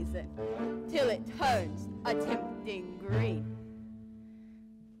poison till it turns a tempting green.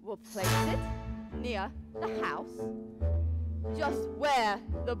 We'll place it near the house, just where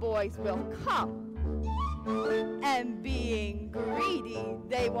the boys will come. And being greedy,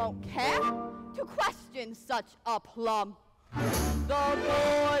 they won't care to question such a plum. The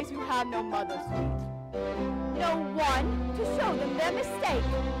boys who have no mother sweet, no one to show them their mistake,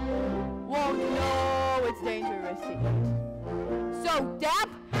 won't know it's dangerous to eat. So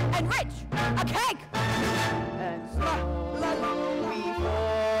damp and rich, a cake, and slowly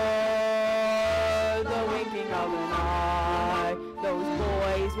before the winking of an eye, those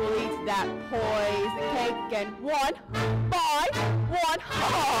boys will eat that poison cake, and one by one,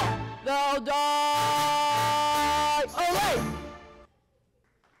 they'll die. Olé!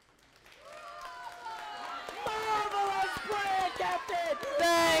 Marvelous play, Captain!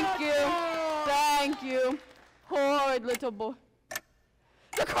 Thank you. Horrid little boy.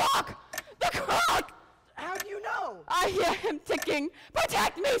 The clock! How do you know? I hear him ticking.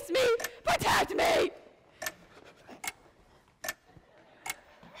 Protect me, Smee! Protect me!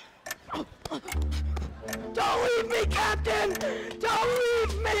 Don't leave me, Captain! Don't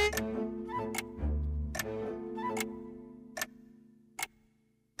leave me!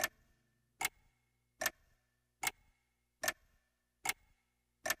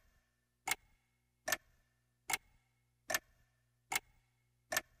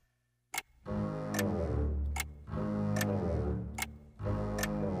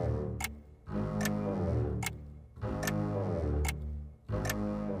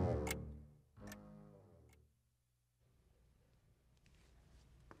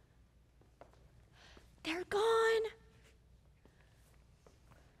 They're gone.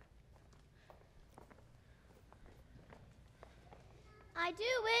 I do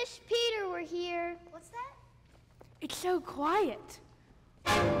wish Peter were here. What's that? It's so quiet.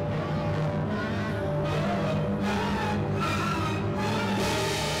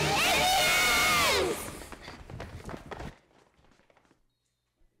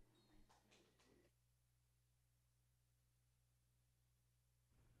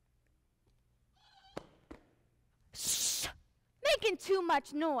 Making too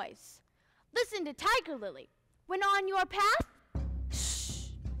much noise. Listen to Tiger Lily. When on your path, shh.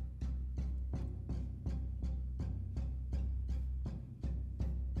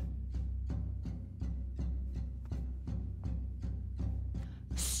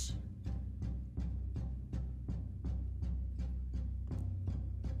 Shh.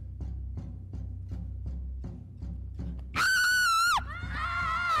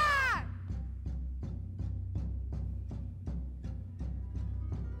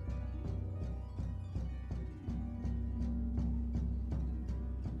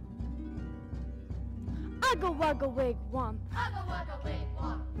 Ugga wugga wig wum. Ugga wugga wig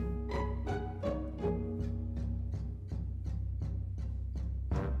wum.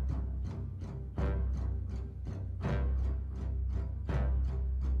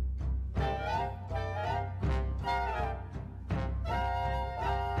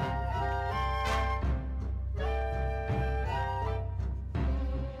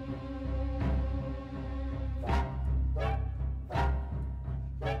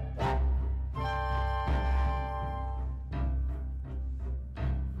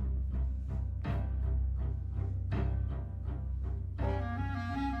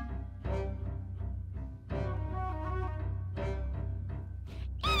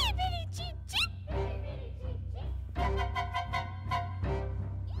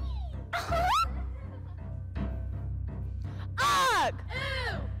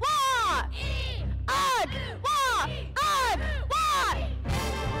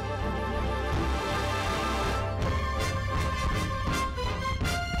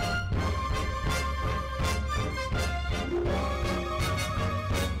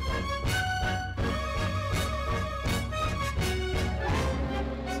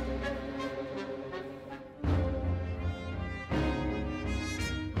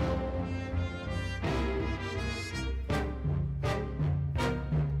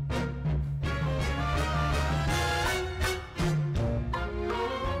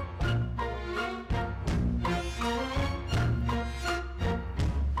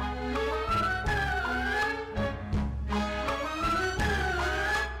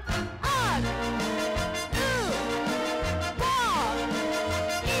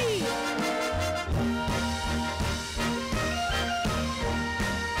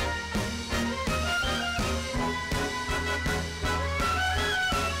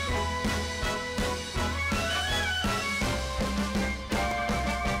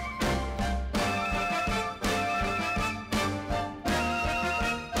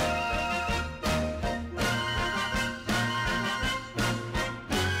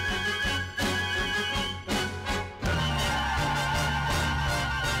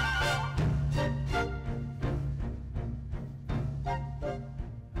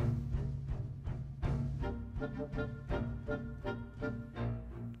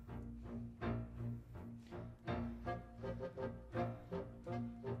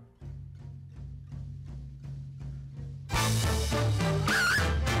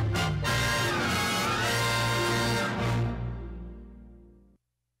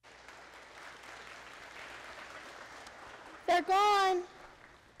 They're gone.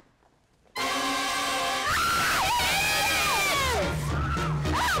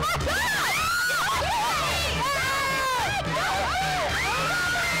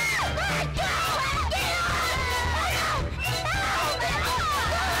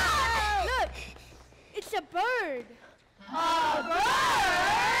 Look, it's a bird. A bird?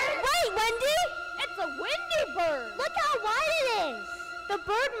 Wait, Wendy! It's a windy bird. Look how wide it is. The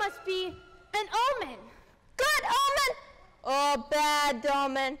bird must be an omen. Good omen or bad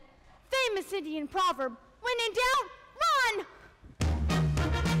omen? Famous Indian proverb. When in doubt, run!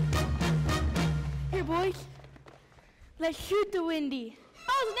 Here, boys. Let's shoot the windy.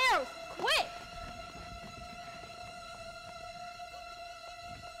 Bows and arrows, quick!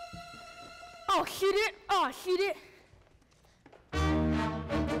 Oh, shoot it. Oh, shoot it.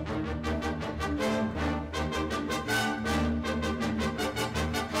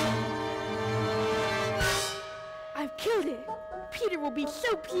 I've killed it. Peter will be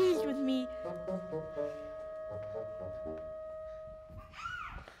so pleased with me.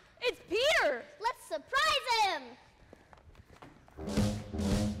 It's Peter! Let's surprise him!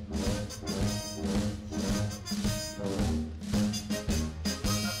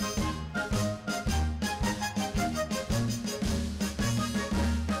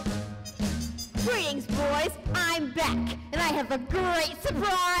 Greetings, boys. I'm back, and I have a great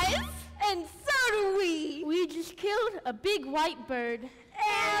surprise. And so do we. We just killed a big white bird.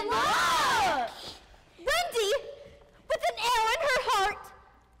 And look! Wendy, with an arrow in her heart.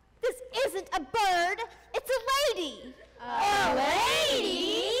 This isn't a bird, it's a lady. A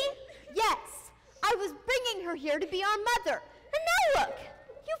lady? Yes, I was bringing her here to be our mother. And now look,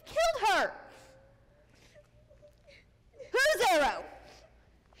 you've killed her. Whose arrow?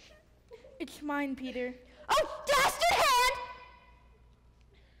 It's mine, Peter. Oh, dastard hand!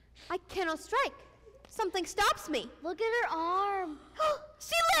 I cannot strike. Something stops me. Look at her arm.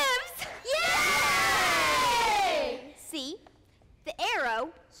 She lives! Yay! See? The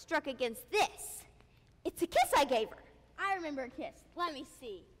arrow struck against this. It's a kiss I gave her. I remember a kiss. Let me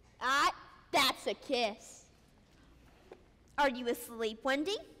see. That's a kiss. Are you asleep,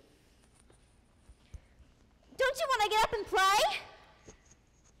 Wendy? Don't you want to get up and play?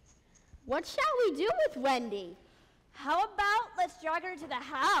 What shall we do with Wendy? How about let's drag her to the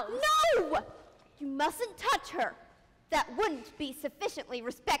house? No! You mustn't touch her. That wouldn't be sufficiently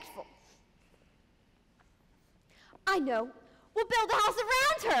respectful. I know. We'll build a house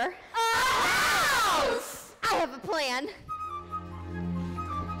around her. A house! I have a plan.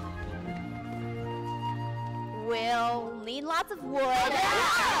 We'll need lots of wood.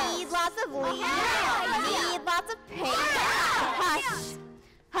 Need lots of leaves. Need lots of paint. Hush.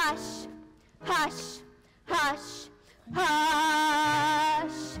 Hush. Hush. Hush.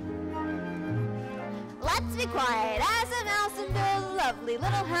 Hush. Let's be quiet as a mouse and build a lovely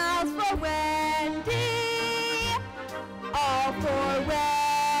little house for Wendy. All for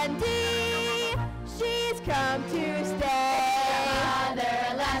Wendy. She's come to stay. Mother,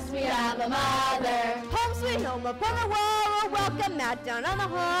 at last we have a mother. Home sweet home upon the wall. A welcome mat down on the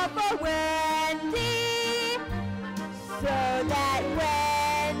hall for Wendy. So that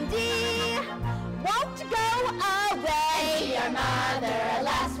Wendy won't go away. And be our mother, at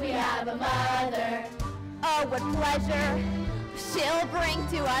last we have a mother. Oh, what pleasure she'll bring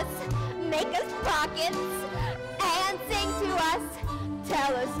to us, make us pockets, and sing to us,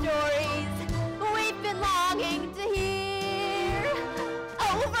 tell us stories we've been longing to hear.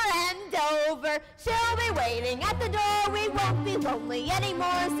 Over and over, she'll be waiting at the door. We won't be lonely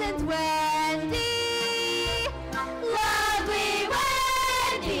anymore since Wendy, lovely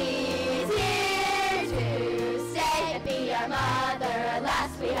Wendy's here to stay and be our mother. At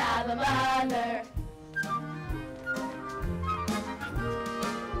last we have a mother.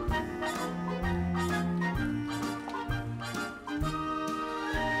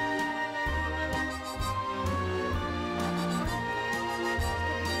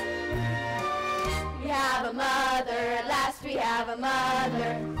 We have a mother, at last we have a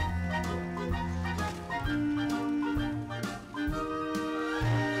mother.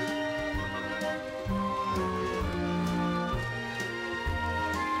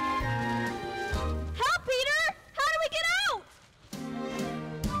 Help, Peter! How do we get out?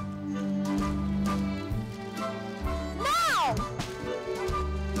 Now!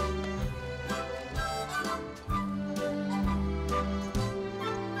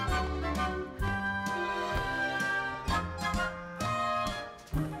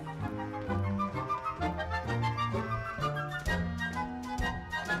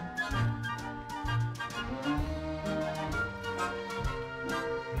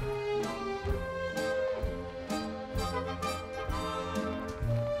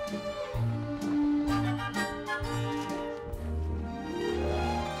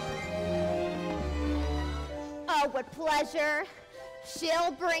 what pleasure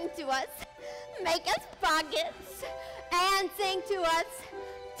she'll bring to us, make us pockets, and sing to us,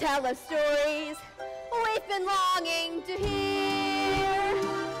 tell us stories we've been longing to hear.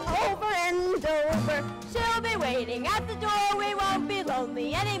 Over and over, she'll be waiting at the door. We won't be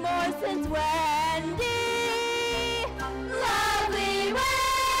lonely anymore since Wendy, lovely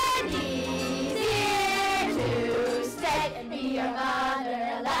Wendy's here to stay and be our mother.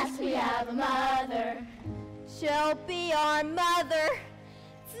 At last we have a mother. She'll be our mother.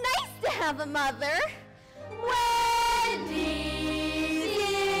 It's nice to have a mother. Wendy's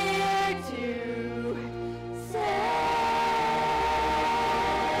here to stay.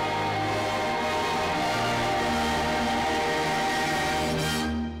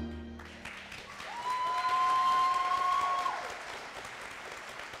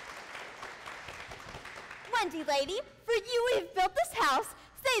 Wendy lady, for you we've built this house.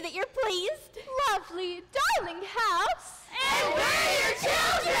 Say that you're pleased. Lovely, darling house. And we're your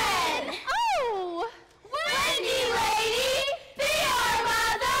children! Oh! Wendy lady, be our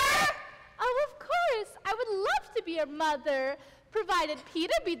mother! Oh, of course. I would love to be your mother, provided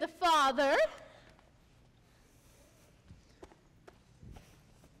Peter be the father.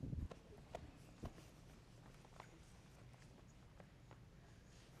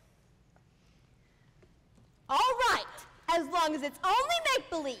 All right, as long as it's only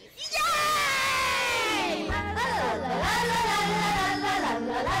make-believe. Yay! La la la la la la la la la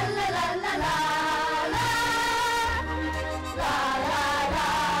la la la la.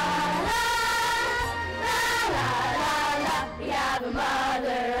 We have a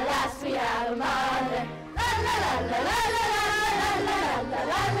mother, alas, we have a mother. La la la la la la la la la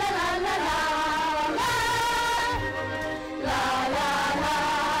la la la la la. La la la la la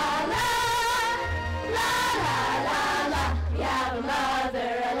la la. We have a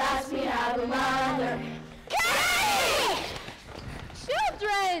mother, alas, we have a mother. Cake!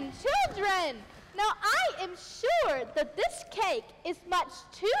 Children, children! Now I am sure that this cake is much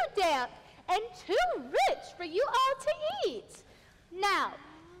too damp and too rich for you all to eat. Now,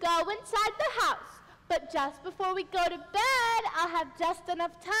 go inside the house. But just before we go to bed, I'll have just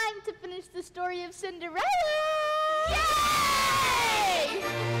enough time to finish the story of Cinderella. Yay!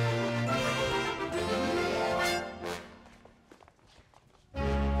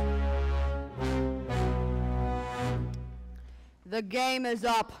 The game is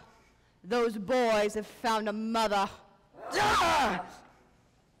up. Those boys have found a mother. Ah!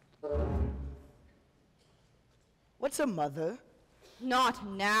 What's a mother? Not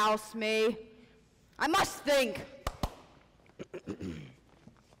now, Smee. I must think.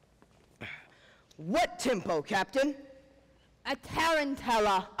 What tempo, Captain? A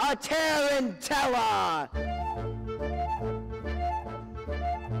tarantella. A tarantella!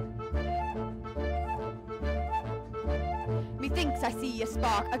 Methinks I see a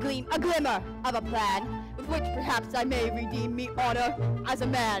spark, a gleam, a glimmer of a plan, with which perhaps I may redeem me honor as a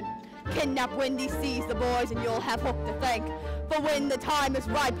man. Kidnap Wendy, seize the boys, and you'll have Hook to thank. For when the time is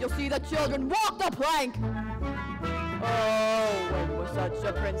ripe, you'll see the children walk the plank. Oh, when was such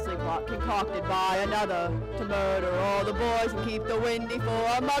a princely plot concocted by another to murder all the boys and keep the Wendy for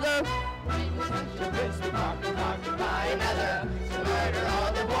a mother? When was such a princely plot concocted by another to murder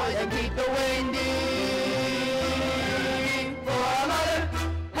all the boys and keep the Wendy for a mother?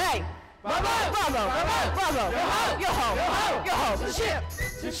 Hey! Bravo! Bravo! Bravo! Bravo! Yo ho! Yo ho! Yo ho! To the ship!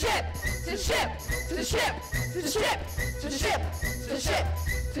 To the ship! To the ship! To the ship! To the ship! To the ship! To the ship!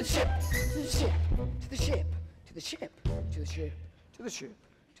 To the ship! To the ship! To the ship! To the ship! To the ship! To the ship!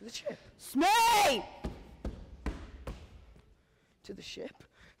 To the ship! Smee! To the ship?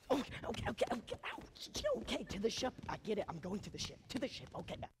 Okay, okay, to the ship. I get it. I'm going to the ship. To the ship.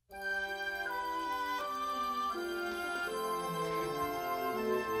 Okay.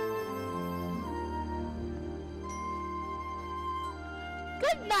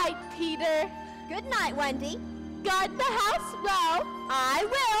 Good night, Peter. Good night, Wendy. Guard the house well. I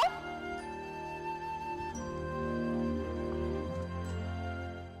will.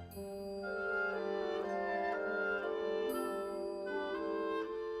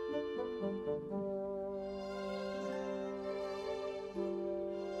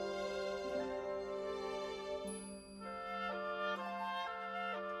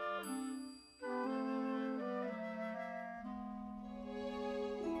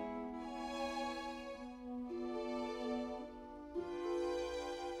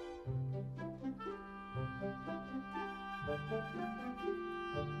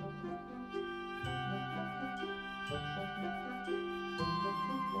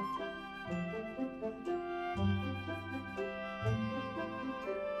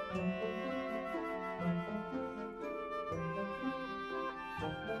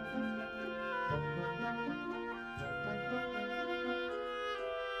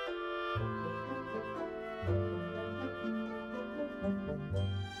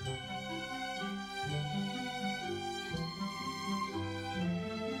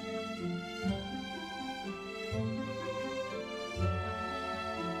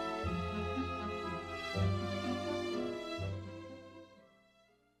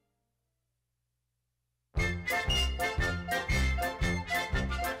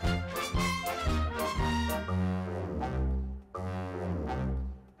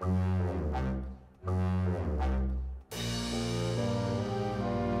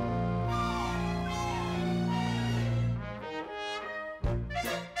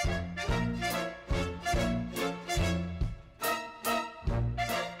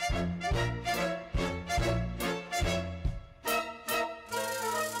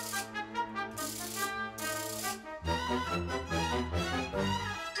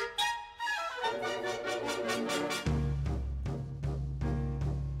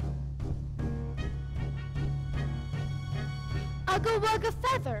 Ugga Wugga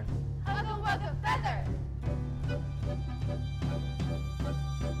Feather. Ugga Wugga Feather.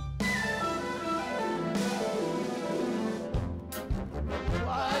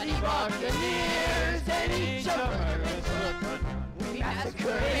 Bloody Buccaneers and each other's look. We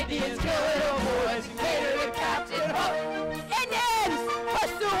massacre Indians, kill little boys, cater to Captain Hook. Indians!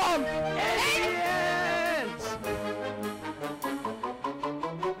 Pursue 'em! Indians!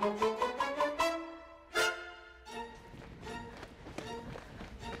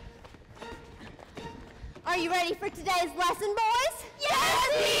 Are you ready for today's lesson, boys? Yes,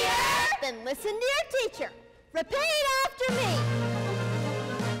 dear! Then listen to your teacher. Repeat after me.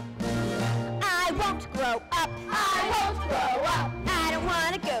 I won't grow up. I won't grow up. I don't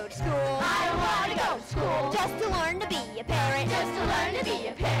want to go to school. I don't want to go to school. Just to learn to be a parent. Just to learn to be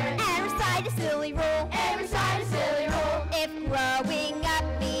a parent. And recite a silly rule. And recite a silly rule. If growing up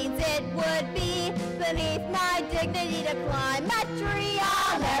means it would be beneath my dignity to climb a tree,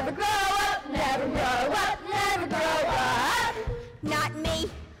 I'll never grow up. Never grow up. Never grow up. Not me.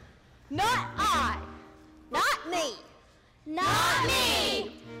 Not I. Not me. Not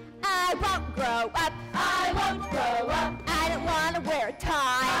me. I won't grow up. I won't grow up. I don't want to wear a tie.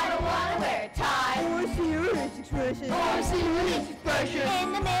 I don't want to wear a tie. Or a serious expression. Or a serious expression.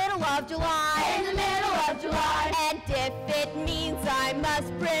 In the middle of July. In the middle of July. And if it means I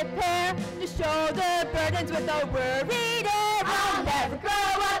must prepare to show the burdens with a worried air, I'll never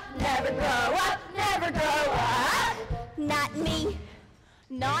grow up. Never grow up. Never grow up. Not me.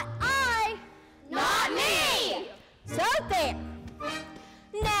 Not I. Not me. So there.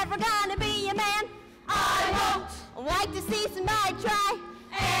 Never gonna be a man. I won't like to see somebody try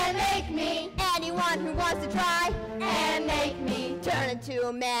and make me. Anyone who wants to try and make me turn into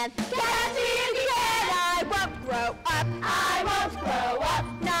a man. Can't see if you can. I won't grow up. I won't grow up.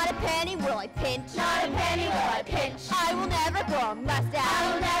 Not a penny will I pinch. Not a penny will I pinch. I will never grow a mustache.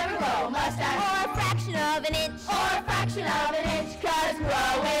 I will never grow a mustache. Or a fraction of an inch. Or a fraction of an inch. 'Cause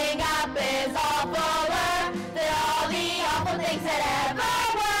growing up is all fuller than all the awful things that ever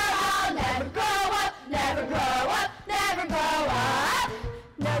were. I'll never grow up. Never grow up. Never grow up.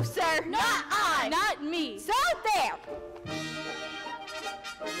 No, sir. Not I. Not me. So there.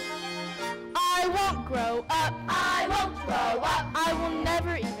 I won't grow up. I won't grow up. I will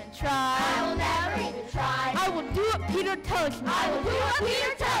never even try. I will never even try. I will do what Peter tells me. I will do what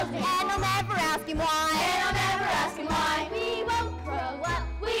Peter tells me. And I'll never ask him why. And I'll never ask him why. We won't grow up.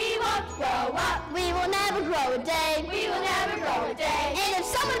 We won't grow up. We will never grow a day. We will never grow a day. And if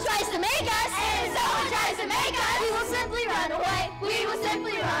someone tries to make us. And if someone tries to make us. We will simply run away. We will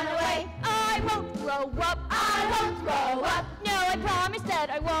simply run away. I won't grow up. I won't grow up. No, I promise that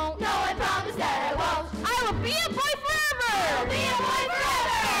I won't. No, I promise that I won't. I will be a boy forever. I'll be a boy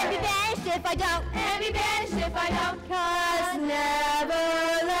forever. And be banished if I don't. And be banished if I don't. 'Cause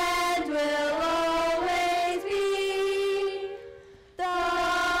Neverland will always be the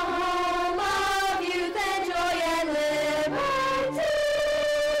home of youth and joy and liberty.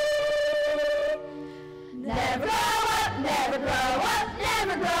 Never grow up, never grow up,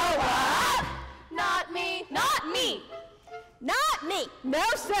 never grow up. Not me. Not me. Not me. No,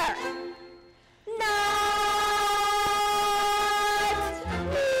 sir. Not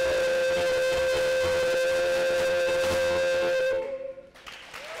me.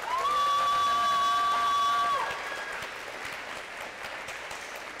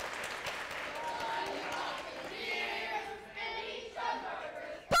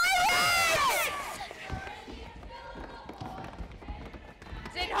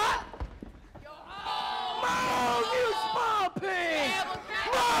 Sit up. Move, you small pig!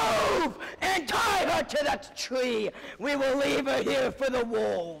 Move! And tie her to that tree. We will leave her here for the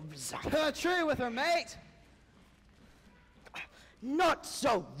wolves. To the tree with her mate. Not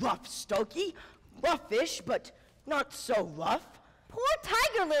so rough, Stokey. Roughish, but not so rough. Poor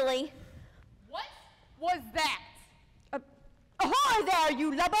Tiger Lily. What was that? Ahoy there,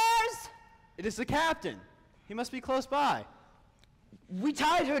 you lubbers! It is the captain. He must be close by. We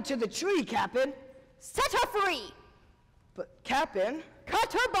tied her to the tree, Captain. Set her free. But, Captain...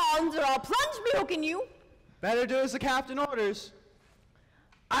 Cut her bonds or I'll plunge me hook in you. Better do as the captain orders.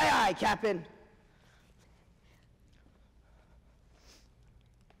 Aye, aye, Captain.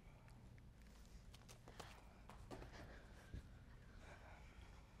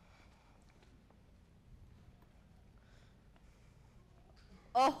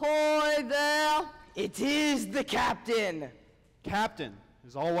 Ahoy there! It is the captain. Captain,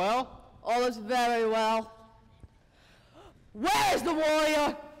 is all well? All is very well. Where's the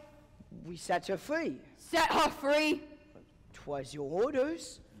warrior? We set her free. Set her free. 'Twas your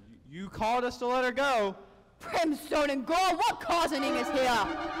orders. You called us to let her go. Brimstone and gore, what causening is here?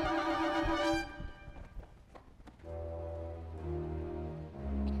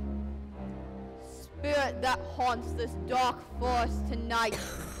 Spirit that haunts this dark forest tonight,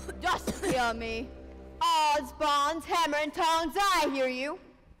 dost hear me? Osborne's hammer and tongs, I hear you.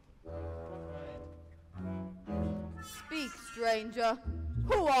 Speak, stranger.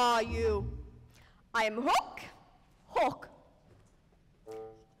 Who are you? I am Hook. Hook.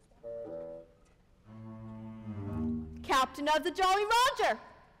 Captain of the Jolly Roger.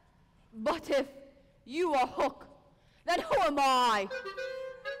 But if you are Hook, then who am I?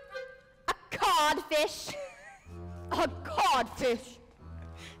 A codfish. A codfish.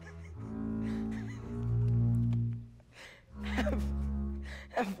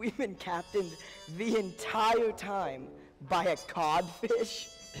 Have we been captained the entire time by a codfish?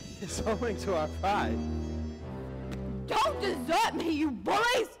 It's owing to our pride. Don't desert me, you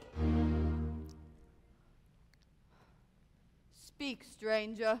bullies! Speak,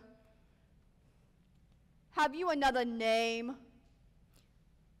 stranger. Have you another name?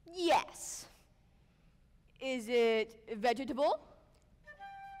 Yes. Is it vegetable?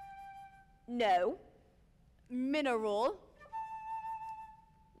 No. Mineral?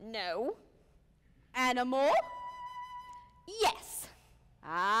 No. Animal? Yes.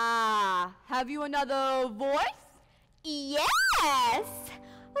 Ah, have you another voice? Yes.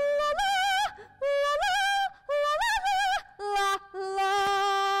 La la la la la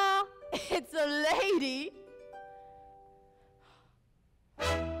la. It's a lady.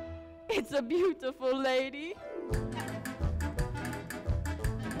 It's a beautiful lady.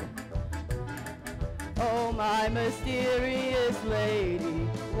 Oh, my mysterious lady,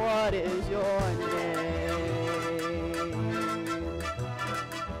 what is your name?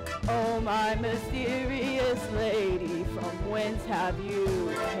 Oh, my mysterious lady, from whence have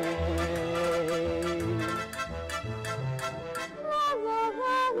you came? La la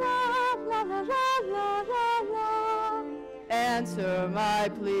la la la la la la la. Answer my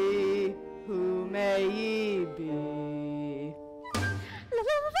plea, who may ye be? La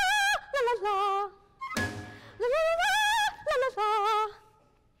la la la la la. La la la la la la.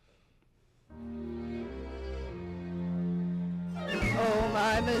 Oh,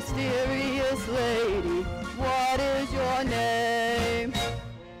 my mysterious lady, what is your name?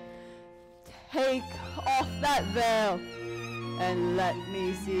 Take off that veil and let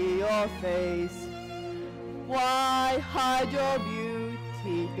me see your face. Why hide your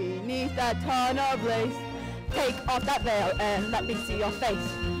beauty beneath that ton of lace? Take off that veil and let me see your face.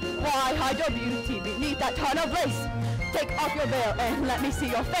 Why hide your beauty beneath that ton of lace? Take off your veil and let me see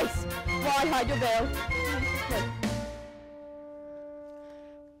your face. Why hide your veil?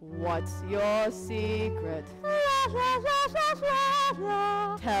 What's your secret? La la la la la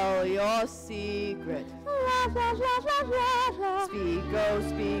la. Tell your secret. La la la la la la. Speak, oh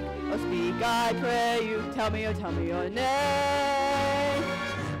speak, I pray you. Tell me your name.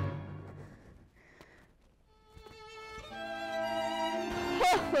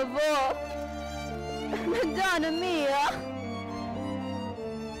 Por favor, Madonna mia.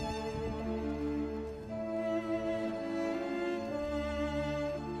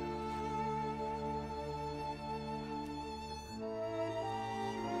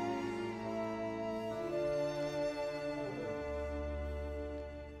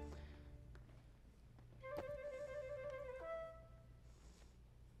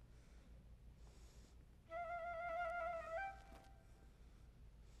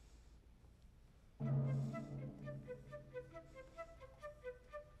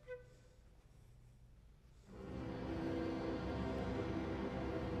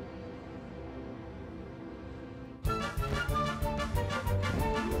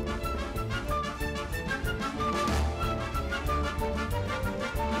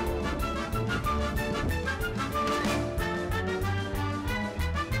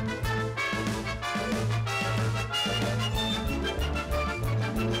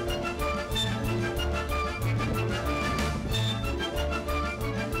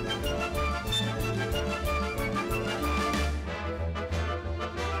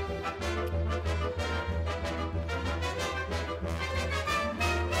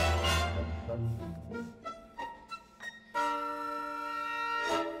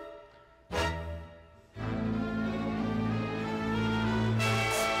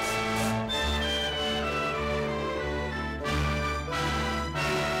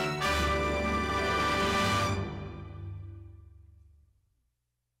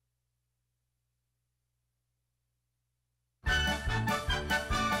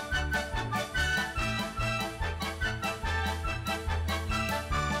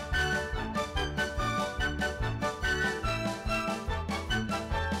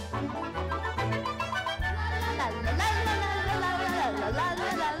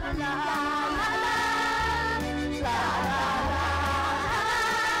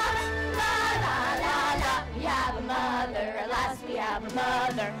 a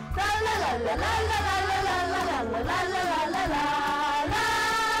mother. La la la la la la la la la la la la la la la la la.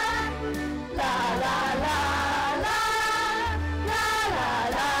 La la la la la la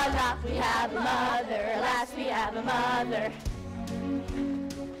la la. We have a mother, alas we have a mother.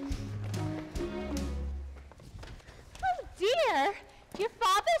 Oh dear, your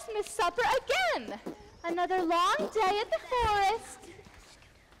father's missed supper again. Another long day at the forest.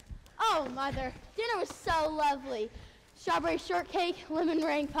 Oh, Mother, dinner was so lovely. Strawberry shortcake, lemon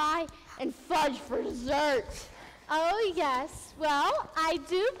meringue pie, and fudge for dessert. Oh yes, well, I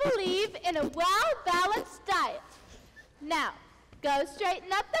do believe in a well-balanced diet. Now, go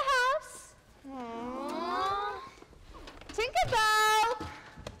straighten up the house. Aww. Tinkerbell!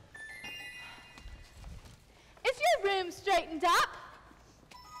 Is your room straightened up?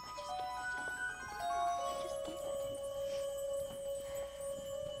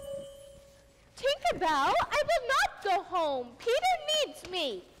 Tinkerbell, I will not go home. Peter needs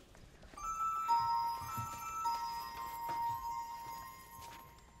me.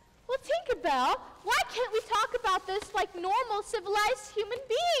 Well, Tinkerbell, why can't we talk about this like normal, civilized human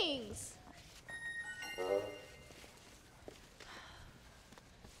beings?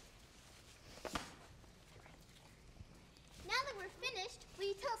 Now that we're finished, will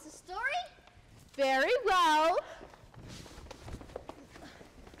you tell us a story? Very well.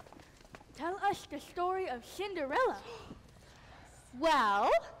 Tell us the story of Cinderella.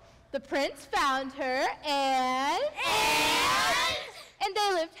 Well, the prince found her and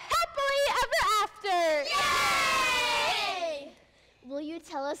they lived happily ever after. Yay! Will you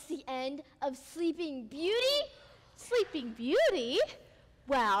tell us the end of Sleeping Beauty? Sleeping Beauty?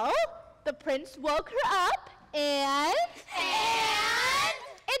 Well, the prince woke her up and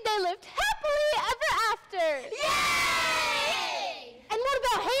they lived happily ever after. Yay! And what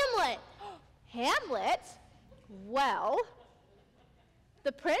about Hamlet? Hamlet? Well,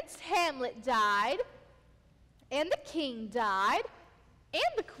 the Prince Hamlet died, and the king died,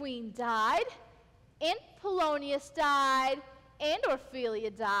 and the queen died, and Polonius died, and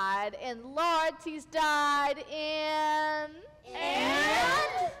Ophelia died, and Laertes died, and...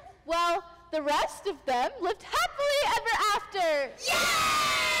 Well, the rest of them lived happily ever after.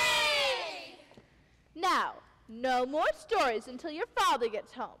 Yay! Now, no more stories until your father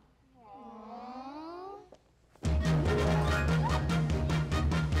gets home.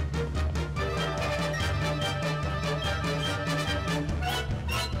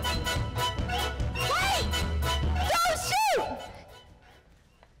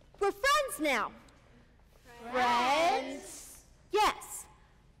 We're friends now. Friends? Yes.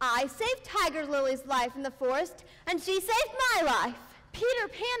 I saved Tiger Lily's life in the forest, and she saved my life. Peter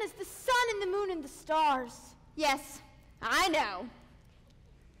Pan is the sun and the moon and the stars. Yes, I know.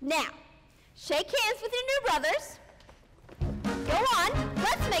 Now, shake hands with your new brothers. Go on,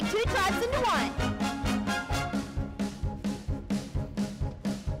 let's make two tribes into one.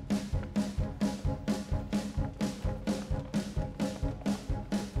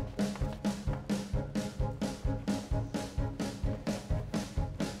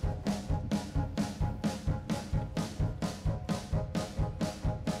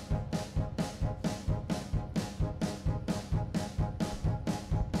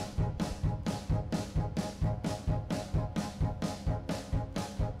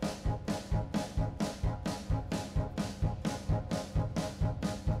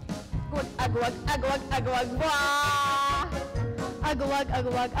 Agawag, agawag, agawag, wah! Agawag,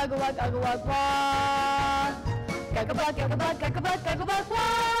 agawag, agawag, agawag, wah! Gagabag, gagabag, gagabag, gagabag,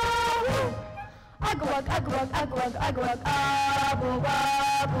 wah! Agawag, agawag, agawag, agawag, aboo,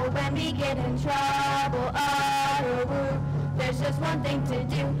 aboo, when we get in trouble, aroo, there's just one thing to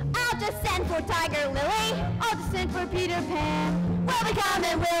do. I'll just send for Tiger Lily. I'll just send for Peter Pan. We'll be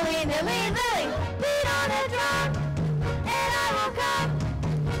coming willy-nilly, Lily. Beat on a drum, and I will come.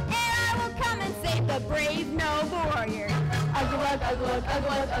 The brave, noble warrior. Agawag, agawag,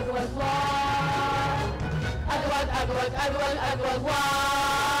 agawag, agawag, wah! Agawag, agawag, agawag, agawag,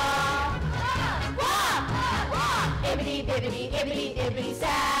 wah! Wah! Wah! Ibbity, bibbity, ibbity, ibbity,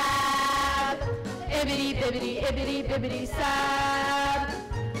 sab! Ibbity, bibbity, ibbity, bibbity, sab!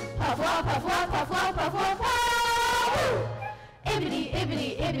 Puff, wah, puff, wah, puff, wah, puff, wah, puff! Ibbity,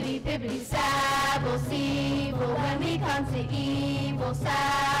 ibbity, ibbity, bibbity, sabble, seeble, when we come to evil,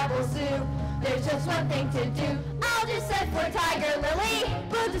 sabble, sue. There's just one thing to do. I'll just send for Tiger Lily.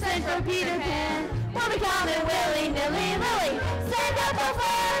 We'll just send for Peter Pan. We'll be coming willy-nilly, Lily. Send up a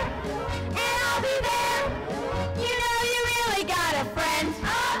flare, and I'll be there. You know you really got a friend. A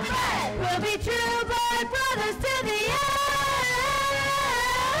friend. We'll be true blood brothers to the end.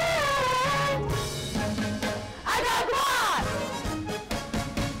 I got one.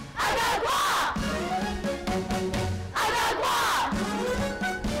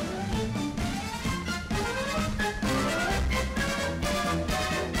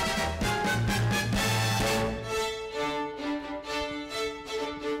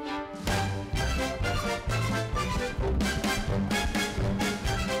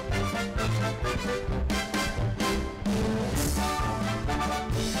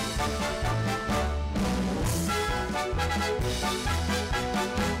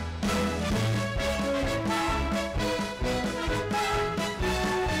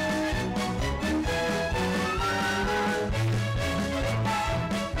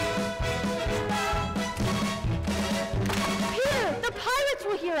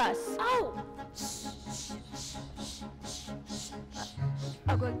 us. Oh!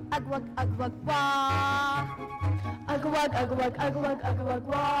 Ugwag, ugwag, ugwag, wah. Ugwag, ugwag, ugwag, ugwag,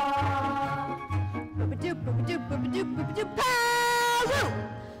 wah. Boop-a-doop, boop-a-doop, boop-a-doop, boop-a-doop, pow!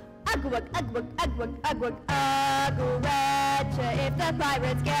 Ugwag, ugwag, ugwag, ugwag, ugwatcha. If the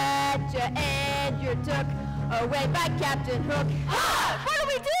pirates get ya and you're took away by Captain Hook. Ah! What do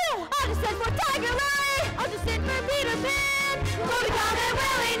we do? I'll just send for Tiger Lily. I'll just send for Peter Pan. We'll be calling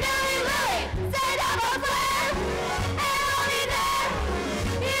Willie, Nilly, Lily. Say double flare. And only there.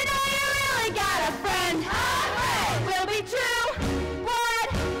 You know you really got a friend. We'll be true blood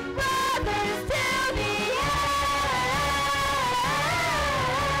brothers till the end.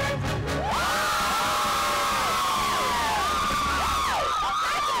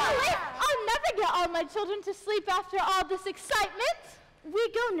 I'll never get all my children to sleep after all this excitement. We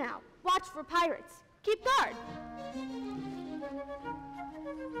go now. Watch for pirates. Keep guard.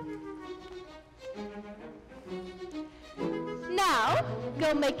 Now,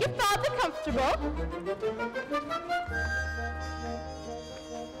 go make your father comfortable.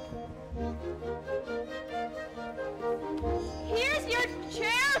 Here's your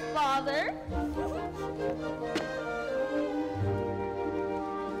chair, Father.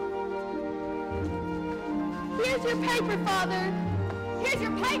 Here's your paper, Father. Here's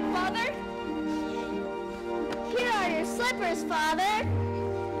your pipe, Father. Here are your slippers, Father.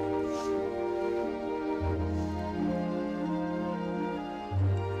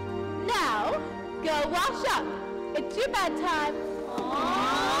 Now, go wash up. It's your bedtime.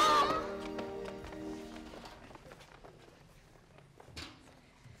 Aww.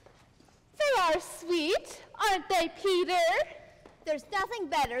 They are sweet, aren't they, Peter? There's nothing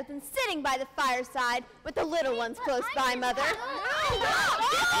better than sitting by the fireside with the little ones close by, Mother.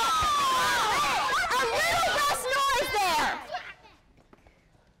 A little less noise there!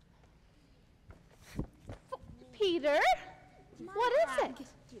 Peter, what is it?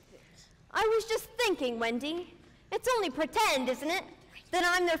 I was just thinking, Wendy. It's only pretend, isn't it? That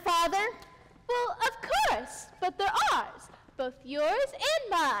I'm their father? Well, of course, but they're ours, both yours and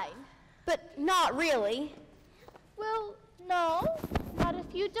mine. But not really. Well, no, not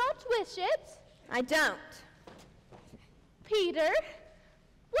if you don't wish it. I don't. Peter,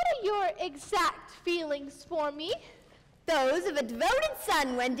 what are your exact feelings for me? Those of a devoted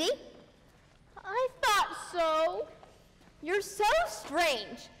son, Wendy. I thought so. You're so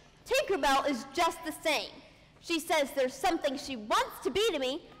strange. Tinkerbell is just the same. She says there's something she wants to be to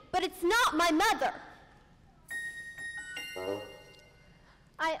me, but it's not my mother.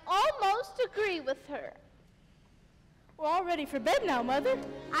 I almost agree with her. We're all ready for bed now, Mother.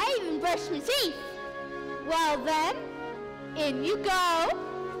 I even brushed my teeth. Well then, in you go.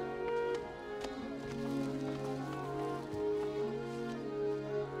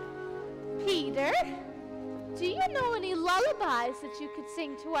 Peter, do you know any lullabies that you could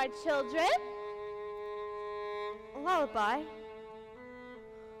sing to our children? Lullaby?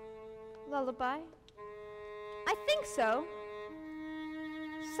 Lullaby? I think so.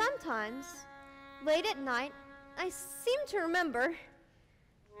 Sometimes, late at night, I seem to remember.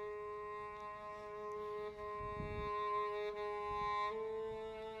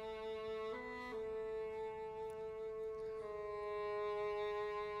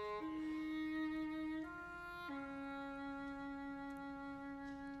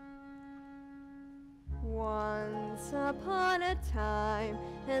 Once upon a time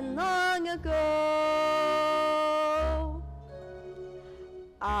and long ago,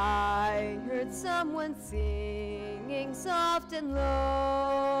 I heard someone singing soft and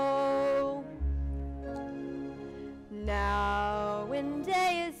low. Now when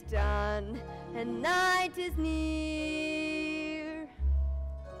day is done and night is near,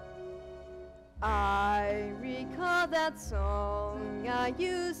 I recall that song I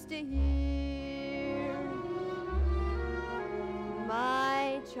used to hear.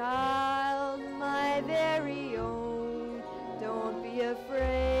 My child, my very own, don't be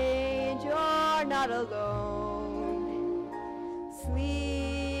afraid, you're not alone.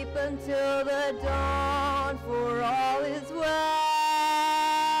 Sleep until the dawn, for all is well.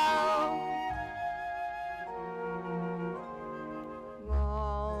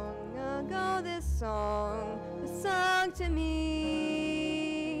 Long ago this song was sung to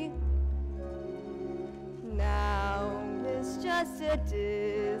me. Now it's just a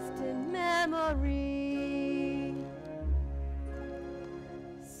distant memory.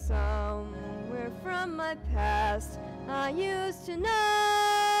 Somewhere from my past I used to know.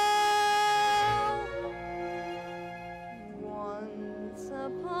 Once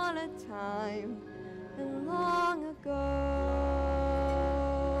upon a time and long ago.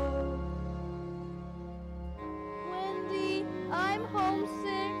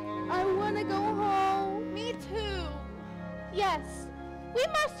 We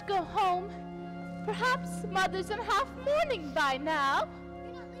must go home. Perhaps Mother's in half mourning by now.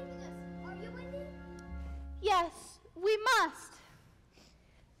 You're not leaving us, are you, Wendy? Yes, we must.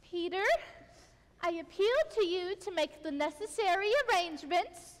 Peter, I appeal to you to make the necessary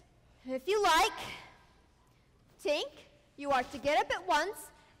arrangements. If you like. Tink, you are to get up at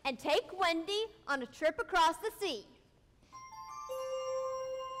once and take Wendy on a trip across the sea.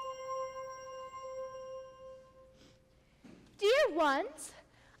 Dear ones,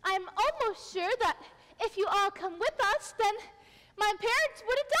 I'm almost sure that if you all come with us, then my parents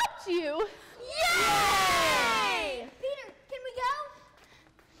would adopt you. Yay! Peter, can we go?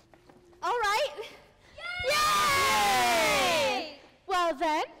 All right. Yay! Well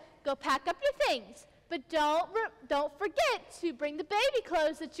then, go pack up your things, but don't forget to bring the baby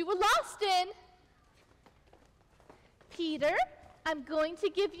clothes that you were lost in. Peter, I'm going to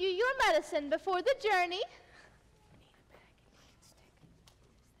give you your medicine before the journey.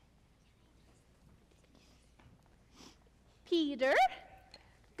 Peter,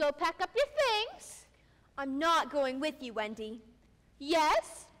 go pack up your things. I'm not going with you, Wendy.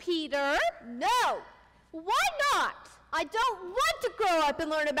 Yes, Peter. No. Why not? I don't want to grow up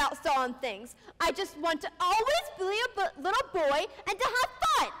and learn about sawing things. I just want to always be a little boy and to have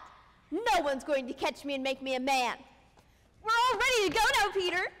fun. No one's going to catch me and make me a man. We're all ready to go now,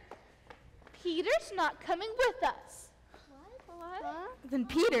 Peter. Peter's not coming with us. What? Huh? Then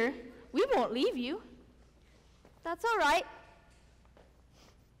Peter, we won't leave you. That's all right.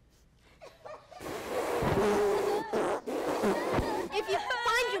 If you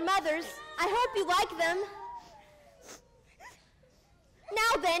find your mothers, I hope you like them.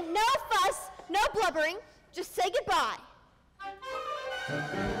 Now then, no fuss, no blubbering, just say goodbye.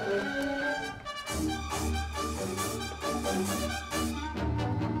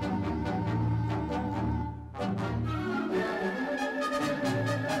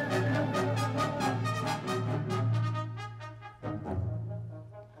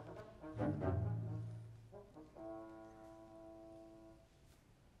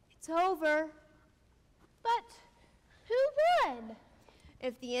 It's over. But who won?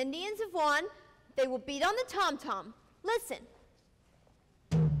 If the Indians have won, they will beat on the tom-tom. Listen.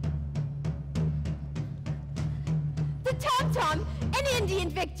 The tom-tom, an Indian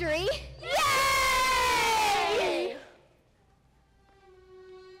victory. Yay!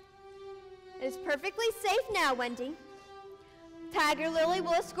 It is perfectly safe now, Wendy. Tiger Lily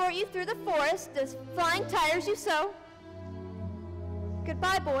will escort you through the forest as flying tires you sow.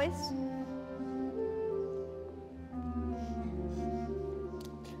 Goodbye, boys.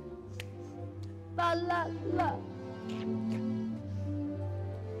 La la la.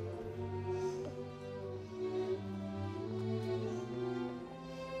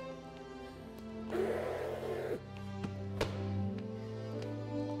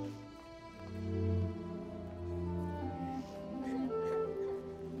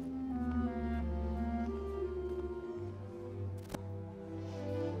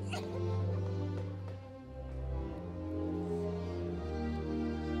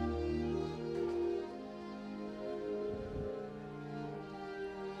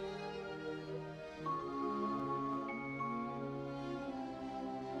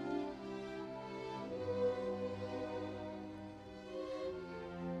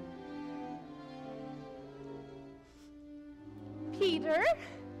 Peter,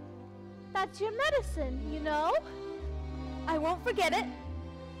 that's your medicine, you know? I won't forget it.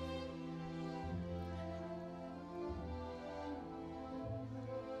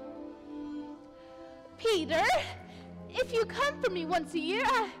 Peter, if you come for me once a year,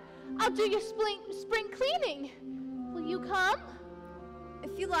 I'll do your spring cleaning. Will you come?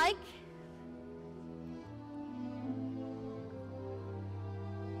 If you like.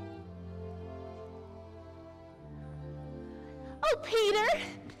 Oh, Peter,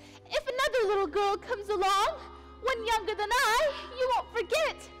 if another little girl comes along, one younger than I, you won't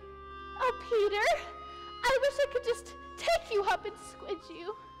forget. Oh, Peter, I wish I could just take you up and squidge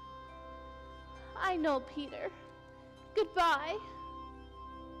you. I know, Peter. Goodbye.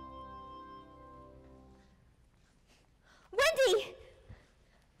 Wendy!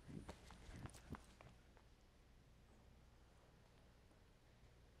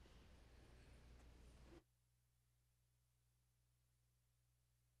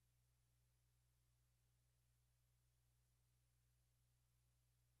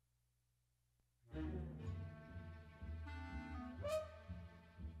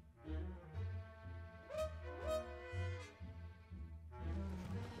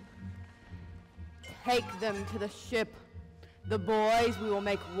 Take them to the ship. The boys we will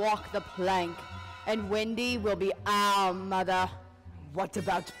make walk the plank, and Wendy will be our mother. What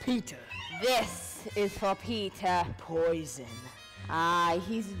about Peter? This is for Peter. Poison. Aye,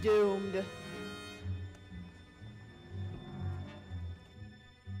 he's doomed.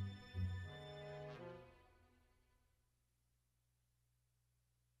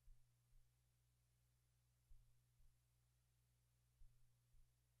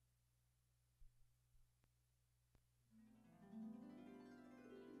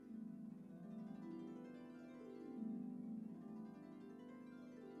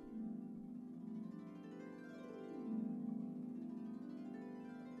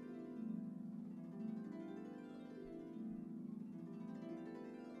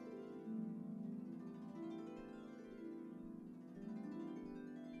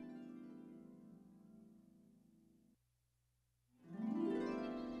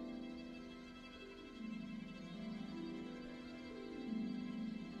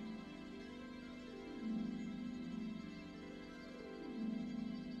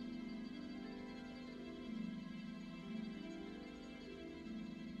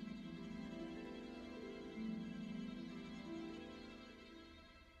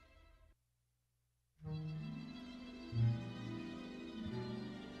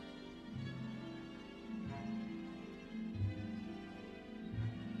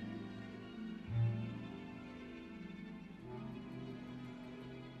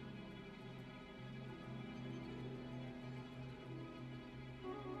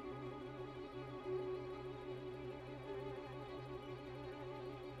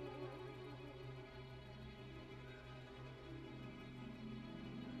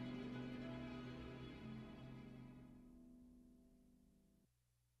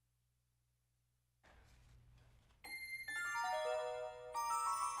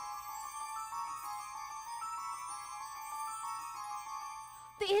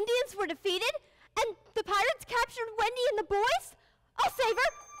 The Indians were defeated, and the pirates captured Wendy and the boys? I'll save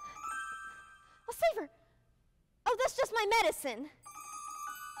her! I'll save her! Oh, that's just my medicine.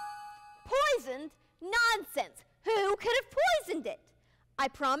 Poisoned? Nonsense! Who could have poisoned it? I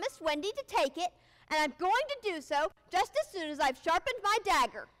promised Wendy to take it, and I'm going to do so just as soon as I've sharpened my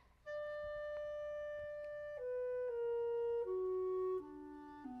dagger.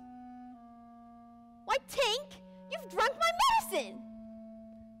 Why, Tink, you've drunk my medicine!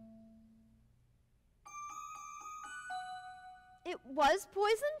 It was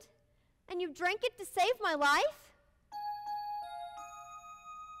poisoned? And you drank it to save my life?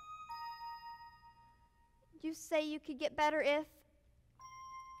 You say you could get better if...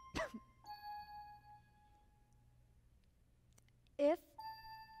 if...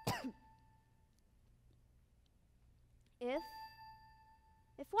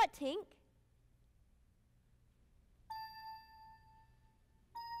 if what, Tink?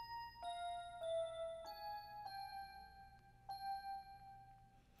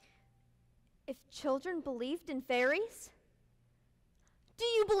 If children believed in fairies? Do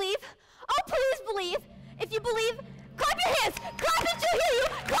you believe? Oh, please believe! If you believe, clap your hands! Clap it, she'll hear you!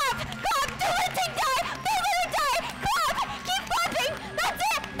 Clap! Clap! Don't let Tink die! Don't let her die! Clap! Keep clapping! That's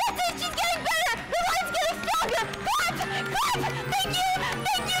it! That's it! She's getting better! The light's getting stronger! Clap! Clap! Thank you!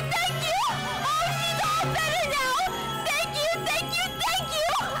 Thank you! Thank you! Oh, she's all better now! Thank you! Thank you! Thank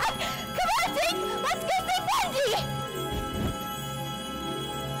you! Come on, Tink! Let's go see Wendy!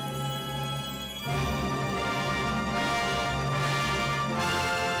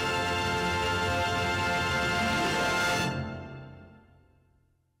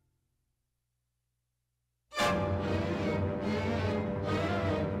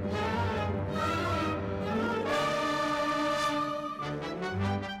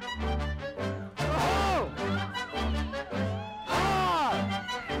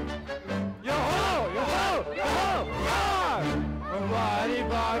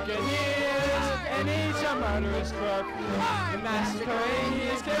 murderous crook. The massacring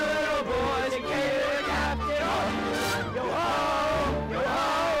his little boys and carried the Captain Hook. Yo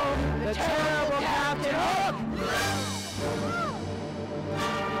ho, the terrible Captain Hook.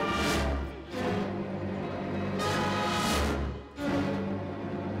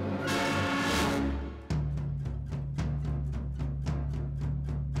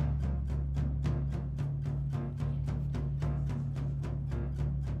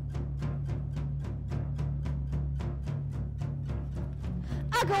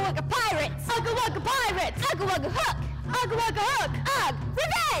 Ugga Wugga Pirates! Ugga Wugga Pirates! Ugga Wugga Hook! Ugga Wugga Hook! Ugg!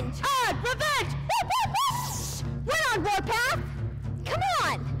 Revenge! Ugg! Revenge! Woo, woo, woo! We're on warpath! Come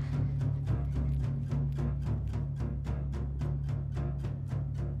on!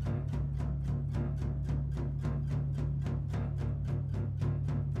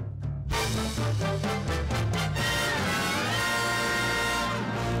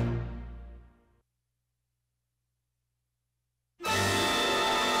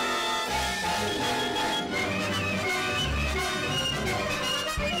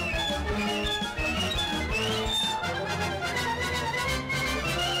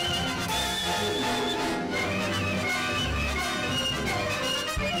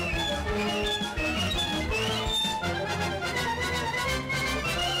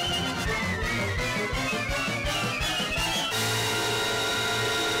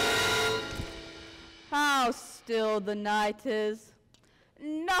 still the night is.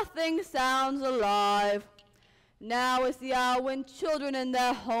 Nothing sounds alive. Now is the hour when children in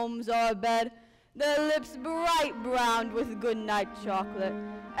their homes are abed, their lips bright browned with goodnight chocolate,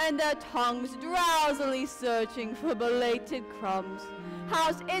 and their tongues drowsily searching for belated crumbs,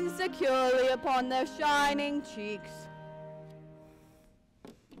 housed insecurely upon their shining cheeks.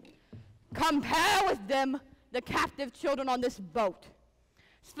 Compare with them the captive children on this boat.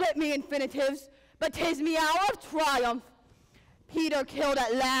 Split me infinitives, but 'tis me hour of triumph. Peter killed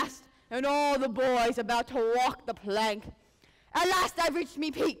at last, and all the boys about to walk the plank. At last I've reached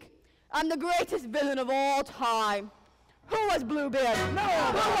me peak. I'm the greatest villain of all time. Who was Bluebeard?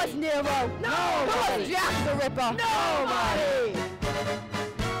 Nobody. Who was Nero? Nobody. Who was Jack the Ripper? Nobody.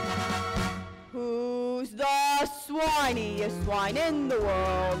 Who's the swiniest swine in the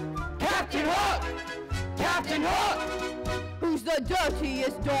world? Captain Hook! Captain Hook! Who's the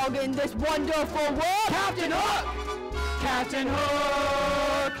dirtiest dog in this wonderful world? Captain Hook! Captain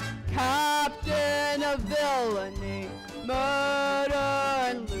Hook! Captain of villainy, murder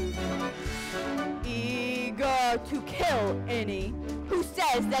and looting, eager to kill any who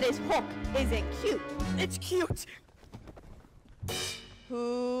says that his hook isn't cute. It's cute!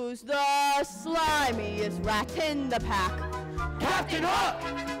 Who's the slimiest rat in the pack? Captain Hook!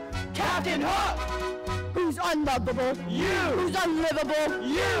 Captain Hook! Who's unlovable? You! Who's unlivable?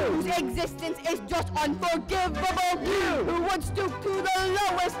 You! Whose existence is just unforgivable? You! Who would stoop to the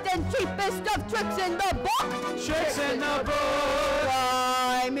lowest and cheapest of tricks in the book? Tricks in the book!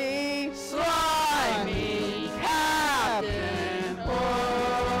 Slimy! Slimy! Captain Hook!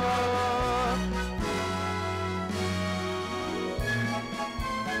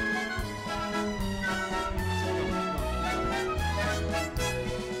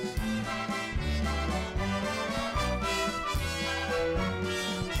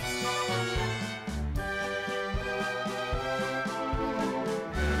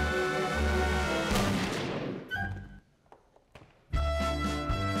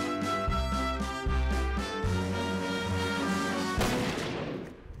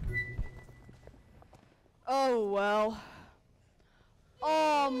 Oh well,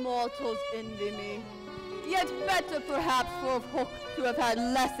 all mortals envy me, yet better perhaps for Hook to have had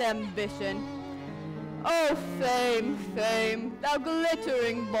less ambition. Oh fame, fame, thou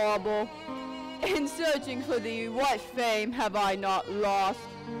glittering bauble, in searching for thee what fame have I not lost?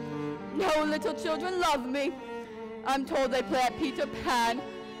 No little children love me. I'm told they play at Peter Pan,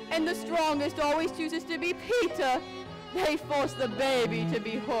 and the strongest always chooses to be Peter. They force the baby to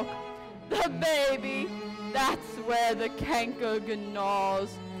be Hook. The baby! That's where the canker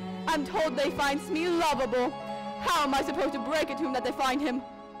gnaws. I'm told they find me lovable. How am I supposed to break it to him that they find him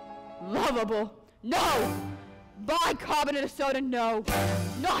lovable? No! Bicarbonate of soda, no.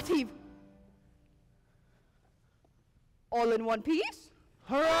 Not even. All in one piece?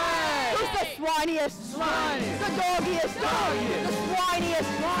 Hooray! Who's the swiniest? Swiniest. The doggiest? Doggiest. The swiniest?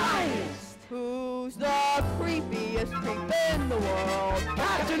 Swiniest. Who's the creepiest creep in the world?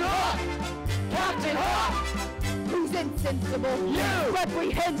 Captain Hook! Captain Hook! Who's insensible? You!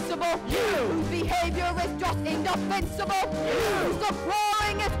 Reprehensible? You! Whose behavior is just indefensible? You! Who's the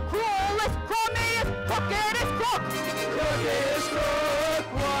crawlingest, cruelest, crummiest, crookedest crook? Crookedest crook!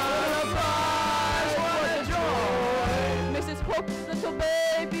 What a prize! What a joy! Mrs. Hook's little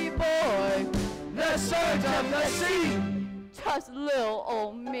baby boy. The surge of the sea! Just little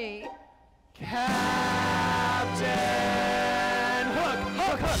old me. Captain Hook!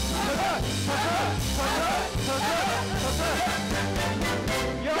 Hook! Hook! Hook! Hook! Hook! Hook!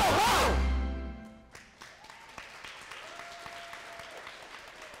 Yo ho!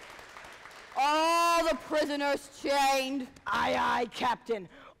 All the prisoners chained. Aye, aye, Captain.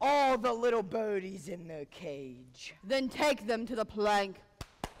 All the little birdies in their cage. Then take them to the plank.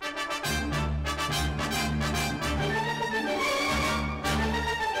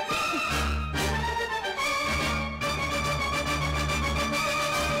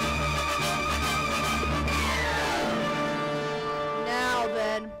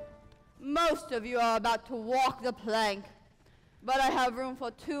 Most of you are about to walk the plank, but I have room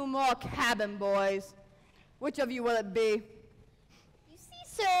for 2 more cabin boys. Which of you will it be? You see,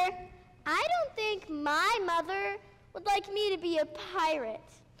 sir, I don't think my mother would like me to be a pirate.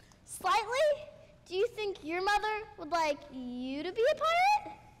 Slightly? Do you think your mother would like you to be a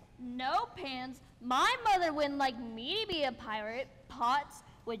pirate? No, Pans. My mother wouldn't like me to be a pirate. Potts,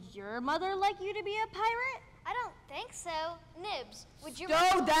 would your mother like you to be a pirate? I don't think so. Nibs, would your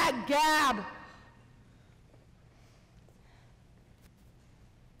Stow that gab!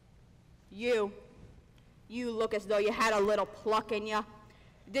 You look as though you had a little pluck in you.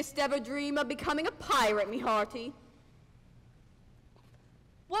 Didst ever dream of becoming a pirate, me hearty?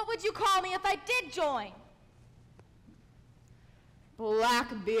 What would you call me if I did join?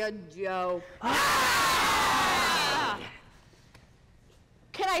 Blackbeard Joe.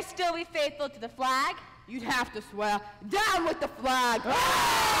 Can I still be faithful to the flag? You'd have to swear. Down with the flag! Then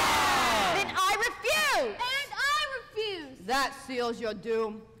I refuse! And I refuse! That seals your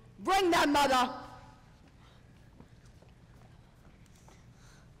doom. Bring that mother!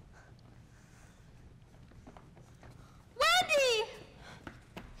 Wendy!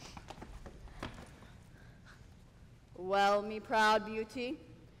 Well, me proud beauty,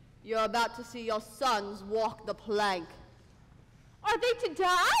 you're about to see your sons walk the plank. Are they to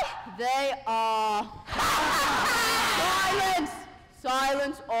die? They are. Silence!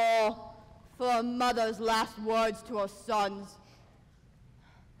 Silence all, for a mother's last words to her sons.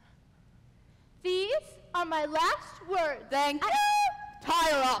 These are my last words. Thank you.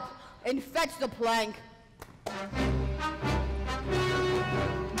 Tie her up and fetch the plank.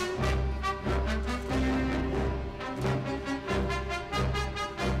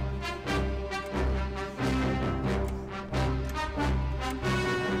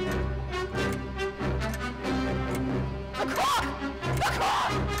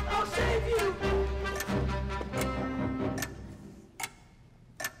 I'll save you!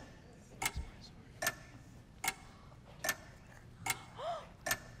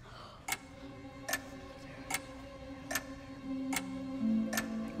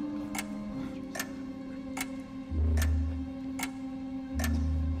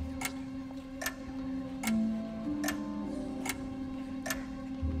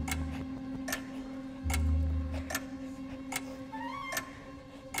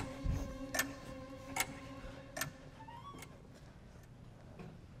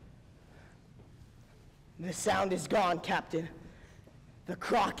 The sound is gone, Captain. The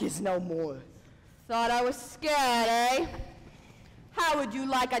croc is no more. Thought I was scared, eh? How would you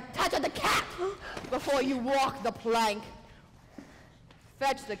like a touch of the cat before you walk the plank?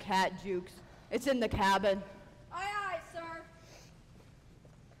 Fetch the cat, Jukes. It's in the cabin. Aye, aye, sir.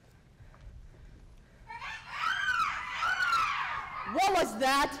 What was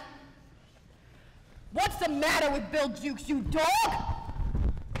that? What's the matter with Bill Jukes, you dog?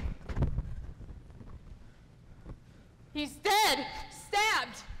 He's dead!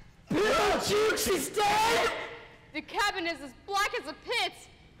 Stabbed! Bill Jukes is dead? The cabin is as black as a pit.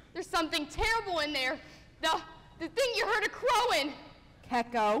 There's something terrible in there. The thing you heard a crowing.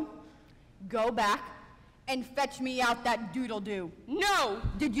 Keko, go back and fetch me out that doodle-doo. No!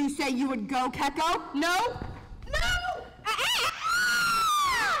 Did you say you would go, Keko? No! No!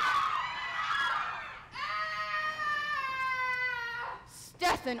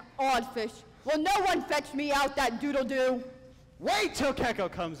 Stephen Oddfish, will no one fetch me out that doodle-doo? Wait till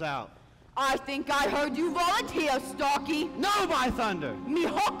Keko comes out. I think I heard you volunteer, Starkey. No, by thunder! Me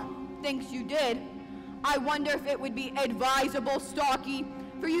Hook thinks you did. I wonder if it would be advisable, Starkey,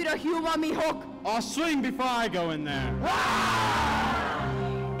 for you to humor me Hook. I'll swing before I go in there.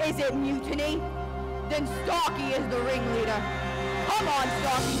 Is it mutiny? Then Starkey is the ringleader. Come on,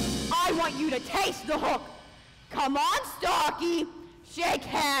 Starkey. I want you to taste the hook. Come on, Starkey. Shake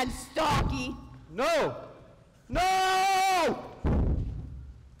hands, Starkey. No! No!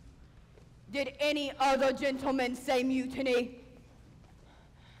 Did any other gentleman say mutiny?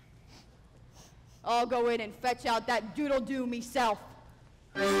 I'll go in and fetch out that doodle-doo myself.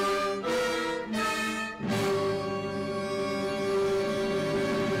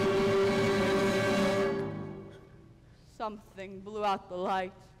 Something blew out the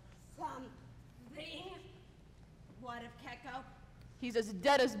light. Something? What of Keko? He's as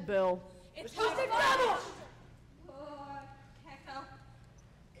dead as Bill. It's Hook's fault! Poor Keko.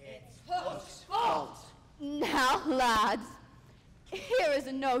 It's Hook's fault! Now, lads, here is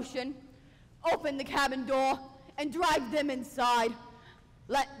a notion. Open the cabin door and drive them inside.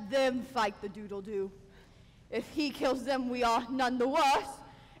 Let them fight the doodle-doo. If he kills them, we are none the worse.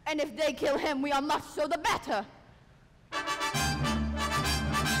 And if they kill him, we are much so the better.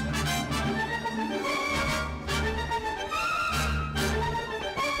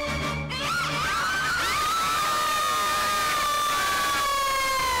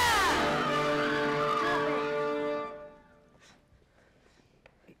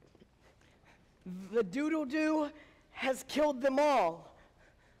 The doodle-doo has killed them all.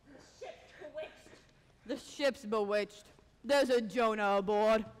 The ship's bewitched. There's a Jonah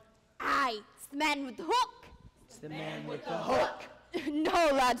aboard. Aye, it's the man with the hook. It's the man with the hook. No,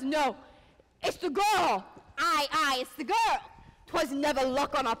 lads, no. It's the girl. Aye, it's the girl. 'Twas never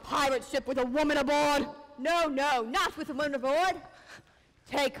luck on a pirate ship with a woman aboard. No, not with a woman aboard.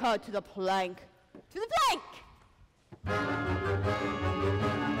 Take her to the plank. To the plank!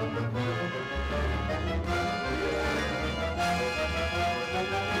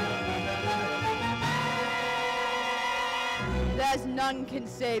 There's none can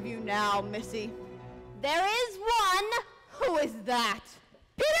save you now, Missy. There is one. Who is that?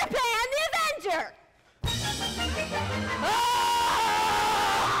 Peter Pan the Avenger!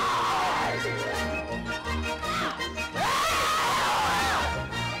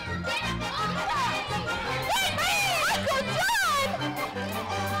 Uncle John!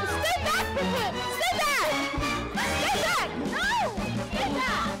 Stay back from him! Stay back! Stay back! No! Stay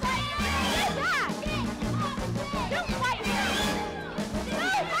back! Stay back! Don't fight him! No,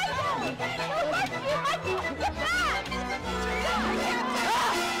 Michael! He'll hurt you, Michael! Get back!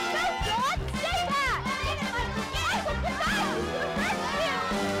 No, John! Stay back! Michael, get back! He'll hurt you!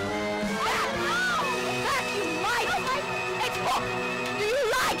 Back, you might! It's Hook! Do you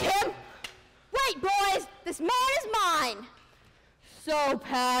like him? Wait, boys! This man is mine! So,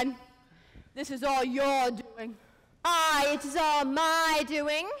 Pan, this is all your doing. Aye, it is all my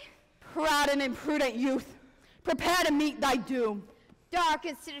doing. Proud and imprudent youth, prepare to meet thy doom. Dark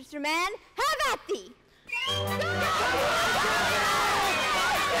and sinister man, have at thee!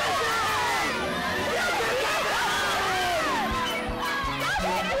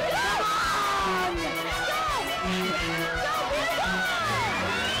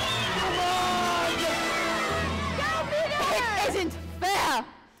 It isn't fair!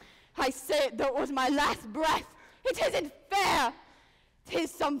 I say it though it was my last breath. It isn't fair!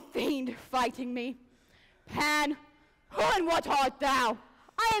 'Tis some fiend fighting me. Pan, who and what art thou?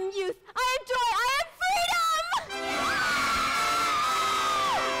 I am youth, I am joy, I am freedom!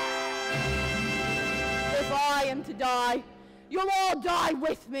 If I am to die, you'll all die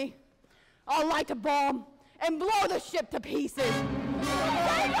with me. I'll light a bomb and blow the ship to pieces.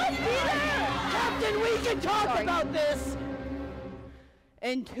 Captain, we can talk about this.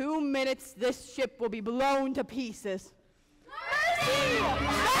 In 2 minutes, this ship will be blown to pieces.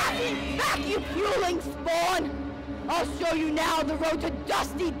 Back, you puling spawn! I'll show you now the road to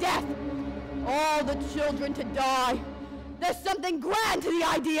dusty death. All the children to die. There's something grand to the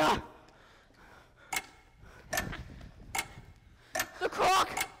idea. The croc!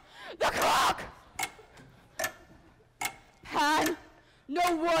 The croc! Pan,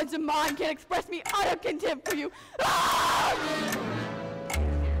 no words of mine can express me utter contempt for you. Ah!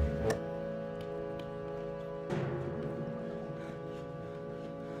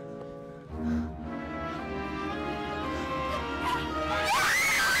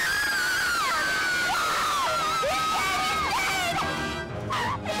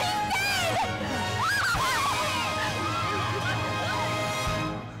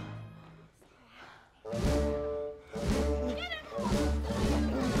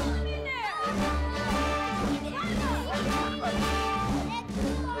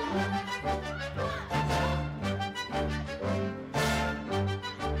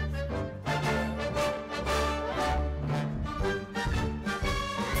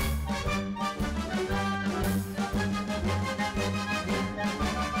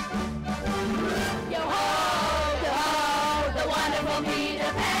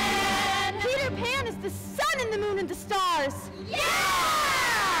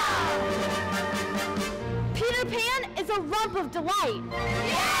 A rump of delight.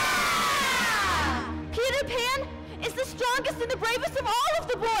 Yeah! Peter Pan is the strongest and the bravest of all of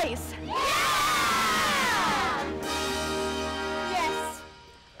the boys. Yeah! Yes,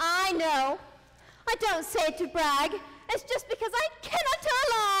 I know. I don't say it to brag. It's just because I cannot tell a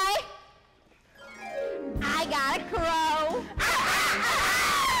lie. I got a crow.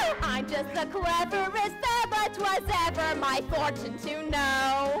 I'm just the cleverest there but was ever my fortune to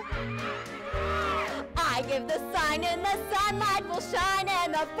know. I give the sign and the sunlight will shine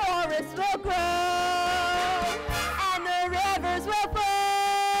and the forests will grow and the rivers will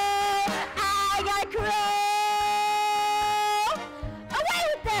flow. I got a crow. Away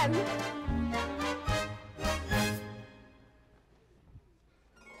with them.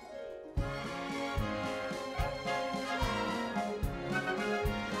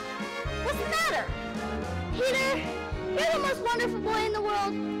 What's the matter? Peter, you're the most wonderful boy in the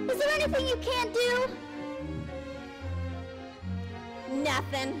world. Is there anything you can't do?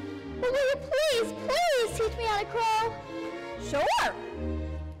 Nothing. Well, will you please teach me how to crow? Sure.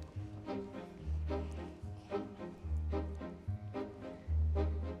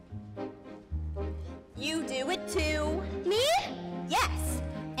 You do it too. Me? Yes.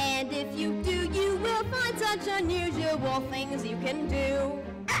 And if you do, you will find such unusual things you can do.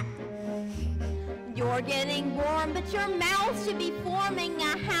 Your You're getting warm, but your mouth should be forming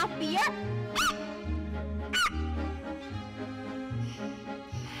a happier.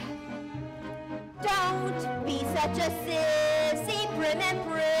 Don't be such a sissy, prim and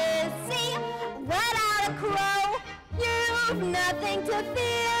prissy. Let out a crow, you've nothing to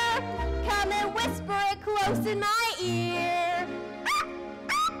fear. Come and whisper it close in my ear.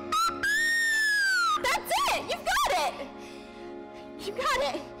 That's it, you've got it. You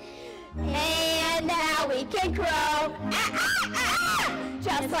got it. And now we can crow.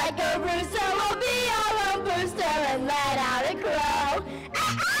 Just like a rooster, we'll be our own booster and let out a crow.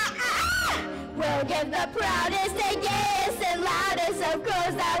 We'll give the proudest and gayest and loudest of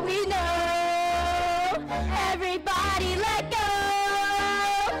crows that we know. Everybody let go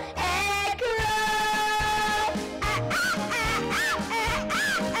and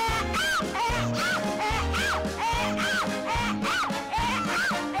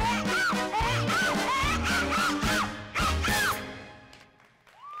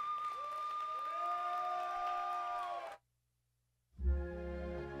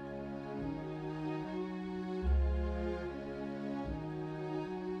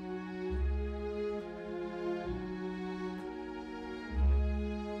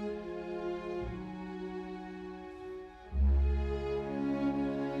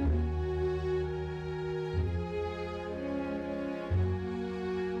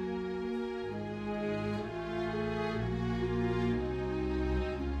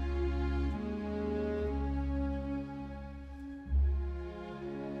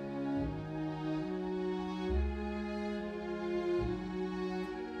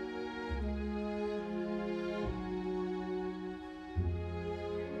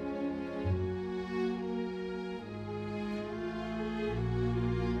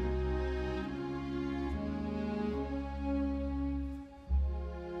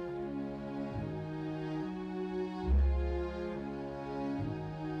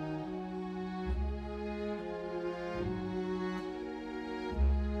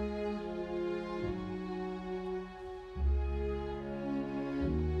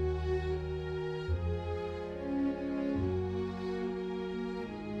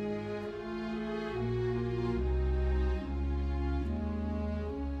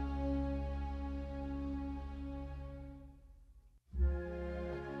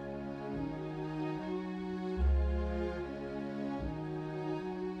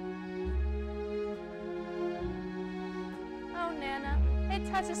It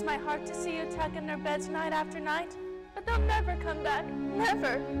touches my heart to see you tuck in their beds night after night, but they'll never come back.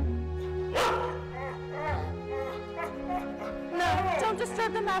 Never. No, don't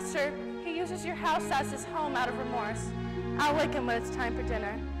disturb the master. He uses your house as his home out of remorse. I'll wake him when it's time for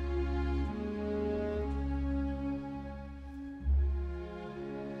dinner.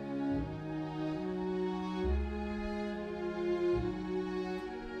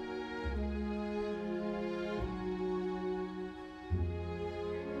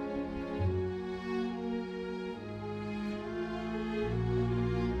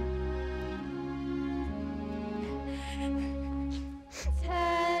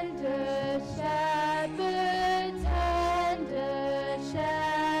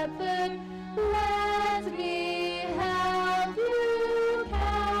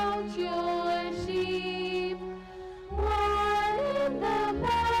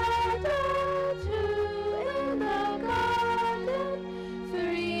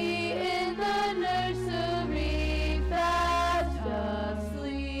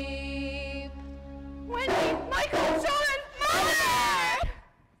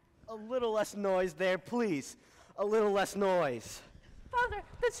 Less noise there, please. A little less noise. Father,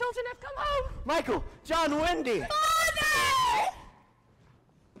 the children have come home. Michael, John, Wendy. Father!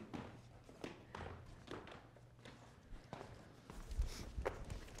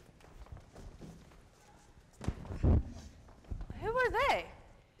 Who are they?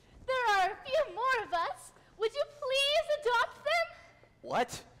 There are a few more of us. Would you please adopt them?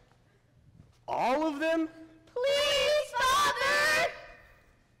 What? All of them? Please, Father!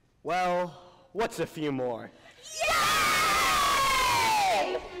 Well, what's a few more?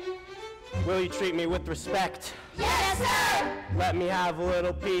 Yay! Will you treat me with respect? Yes, sir! Let me have a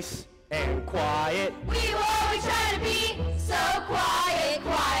little peace and quiet. We will always try to be so quiet,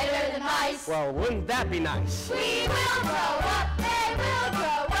 quieter than mice. Well, wouldn't that be nice? We will grow up, they will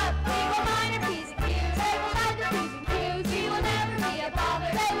grow up. We will mind our P's and Q's, they will mind their P's and Q's. We will never be a bother,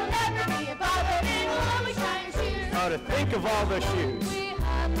 they will never be a bother. They will always shine their shoes. Oh, to think of all those shoes.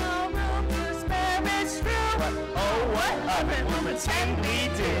 No room to spare, it's true. But, oh, what of it will pretend we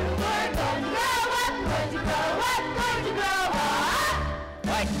do? We're going to grow up, going to grow up, going to grow up.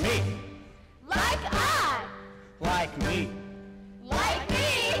 Like me. Like us. Like me. Like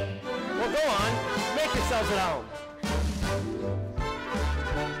me? Well, go on. Make yourselves at home.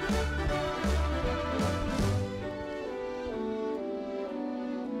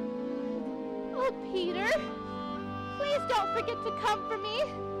 Oh, Peter, please don't forget to come for me.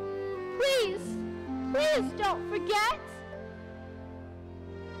 Please, please don't forget.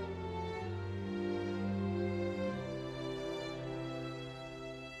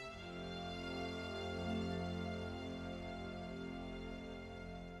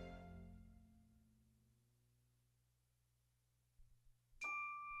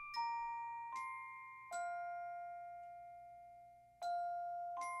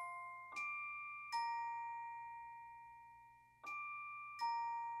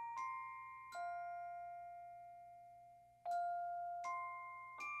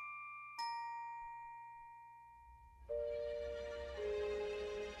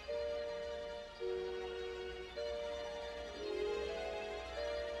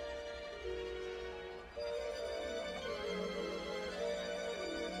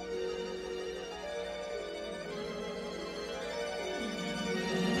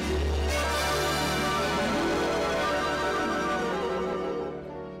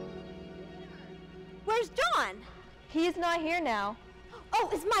 Where's John? He's not here now. Oh,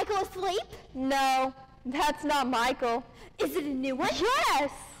 is Michael asleep? No, that's not Michael. Is it a new one?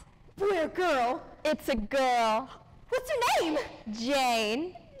 Yes! Boy or girl? It's a girl. What's her name?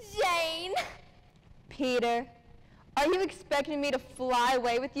 Jane. Jane. Peter, are you expecting me to fly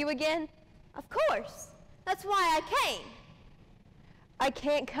away with you again? Of course. That's why I came. I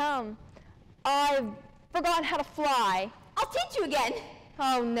can't come. I've forgotten how to fly. I'll teach you again.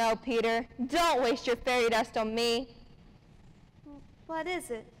 Oh no, Peter. Don't waste your fairy dust on me. What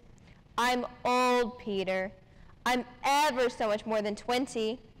is it? I'm old, Peter. I'm ever so much more than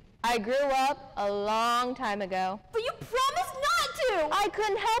 20. I grew up a long time ago. But you promised not to! I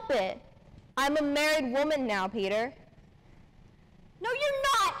couldn't help it. I'm a married woman now, Peter. No, you're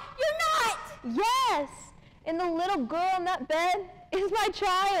not! You're not! Yes! And the little girl in that bed is my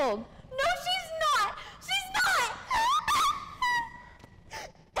child. No, she's not! She's not!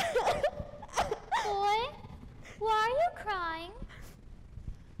 Boy, why are you crying?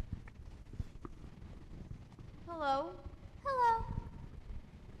 Hello. Hello.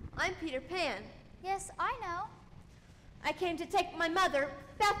 I'm Peter Pan. Yes, I know. I came to take my mother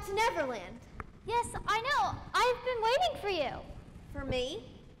back to Neverland. Yes, I know. I've been waiting for you. For me?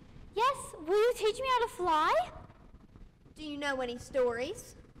 Yes, will you teach me how to fly? Do you know any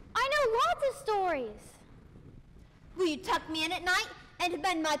stories? I know lots of stories. Will you tuck me in at night and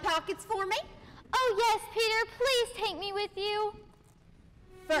bend my pockets for me? Oh yes, Peter, please take me with you.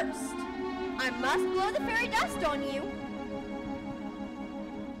 First, I must blow the fairy dust on you.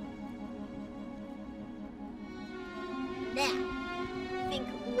 Now, think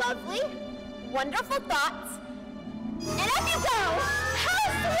lovely, wonderful thoughts, and up you go! How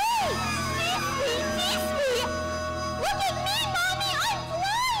sweet! Sweet! Look at me, Mommy! I'm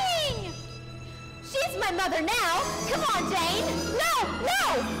flying! She's my mother now. Come on, Jane. No!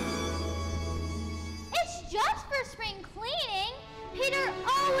 It's just for spring cleaning. Peter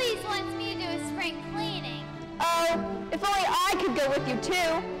always wants me to do a spring cleaning. Oh, if only I could go with you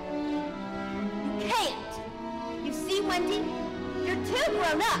too. You can't. You see, Wendy, you're too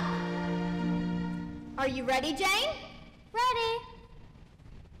grown up. Are you ready, Jane? Ready.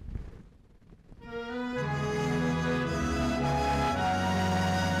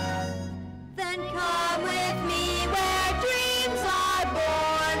 Then come with me where dreams are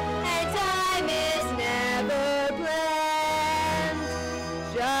born and time is never planned.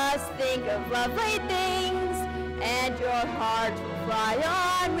 Just think of lovely things and your heart will fly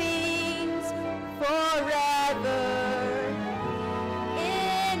on wings forever.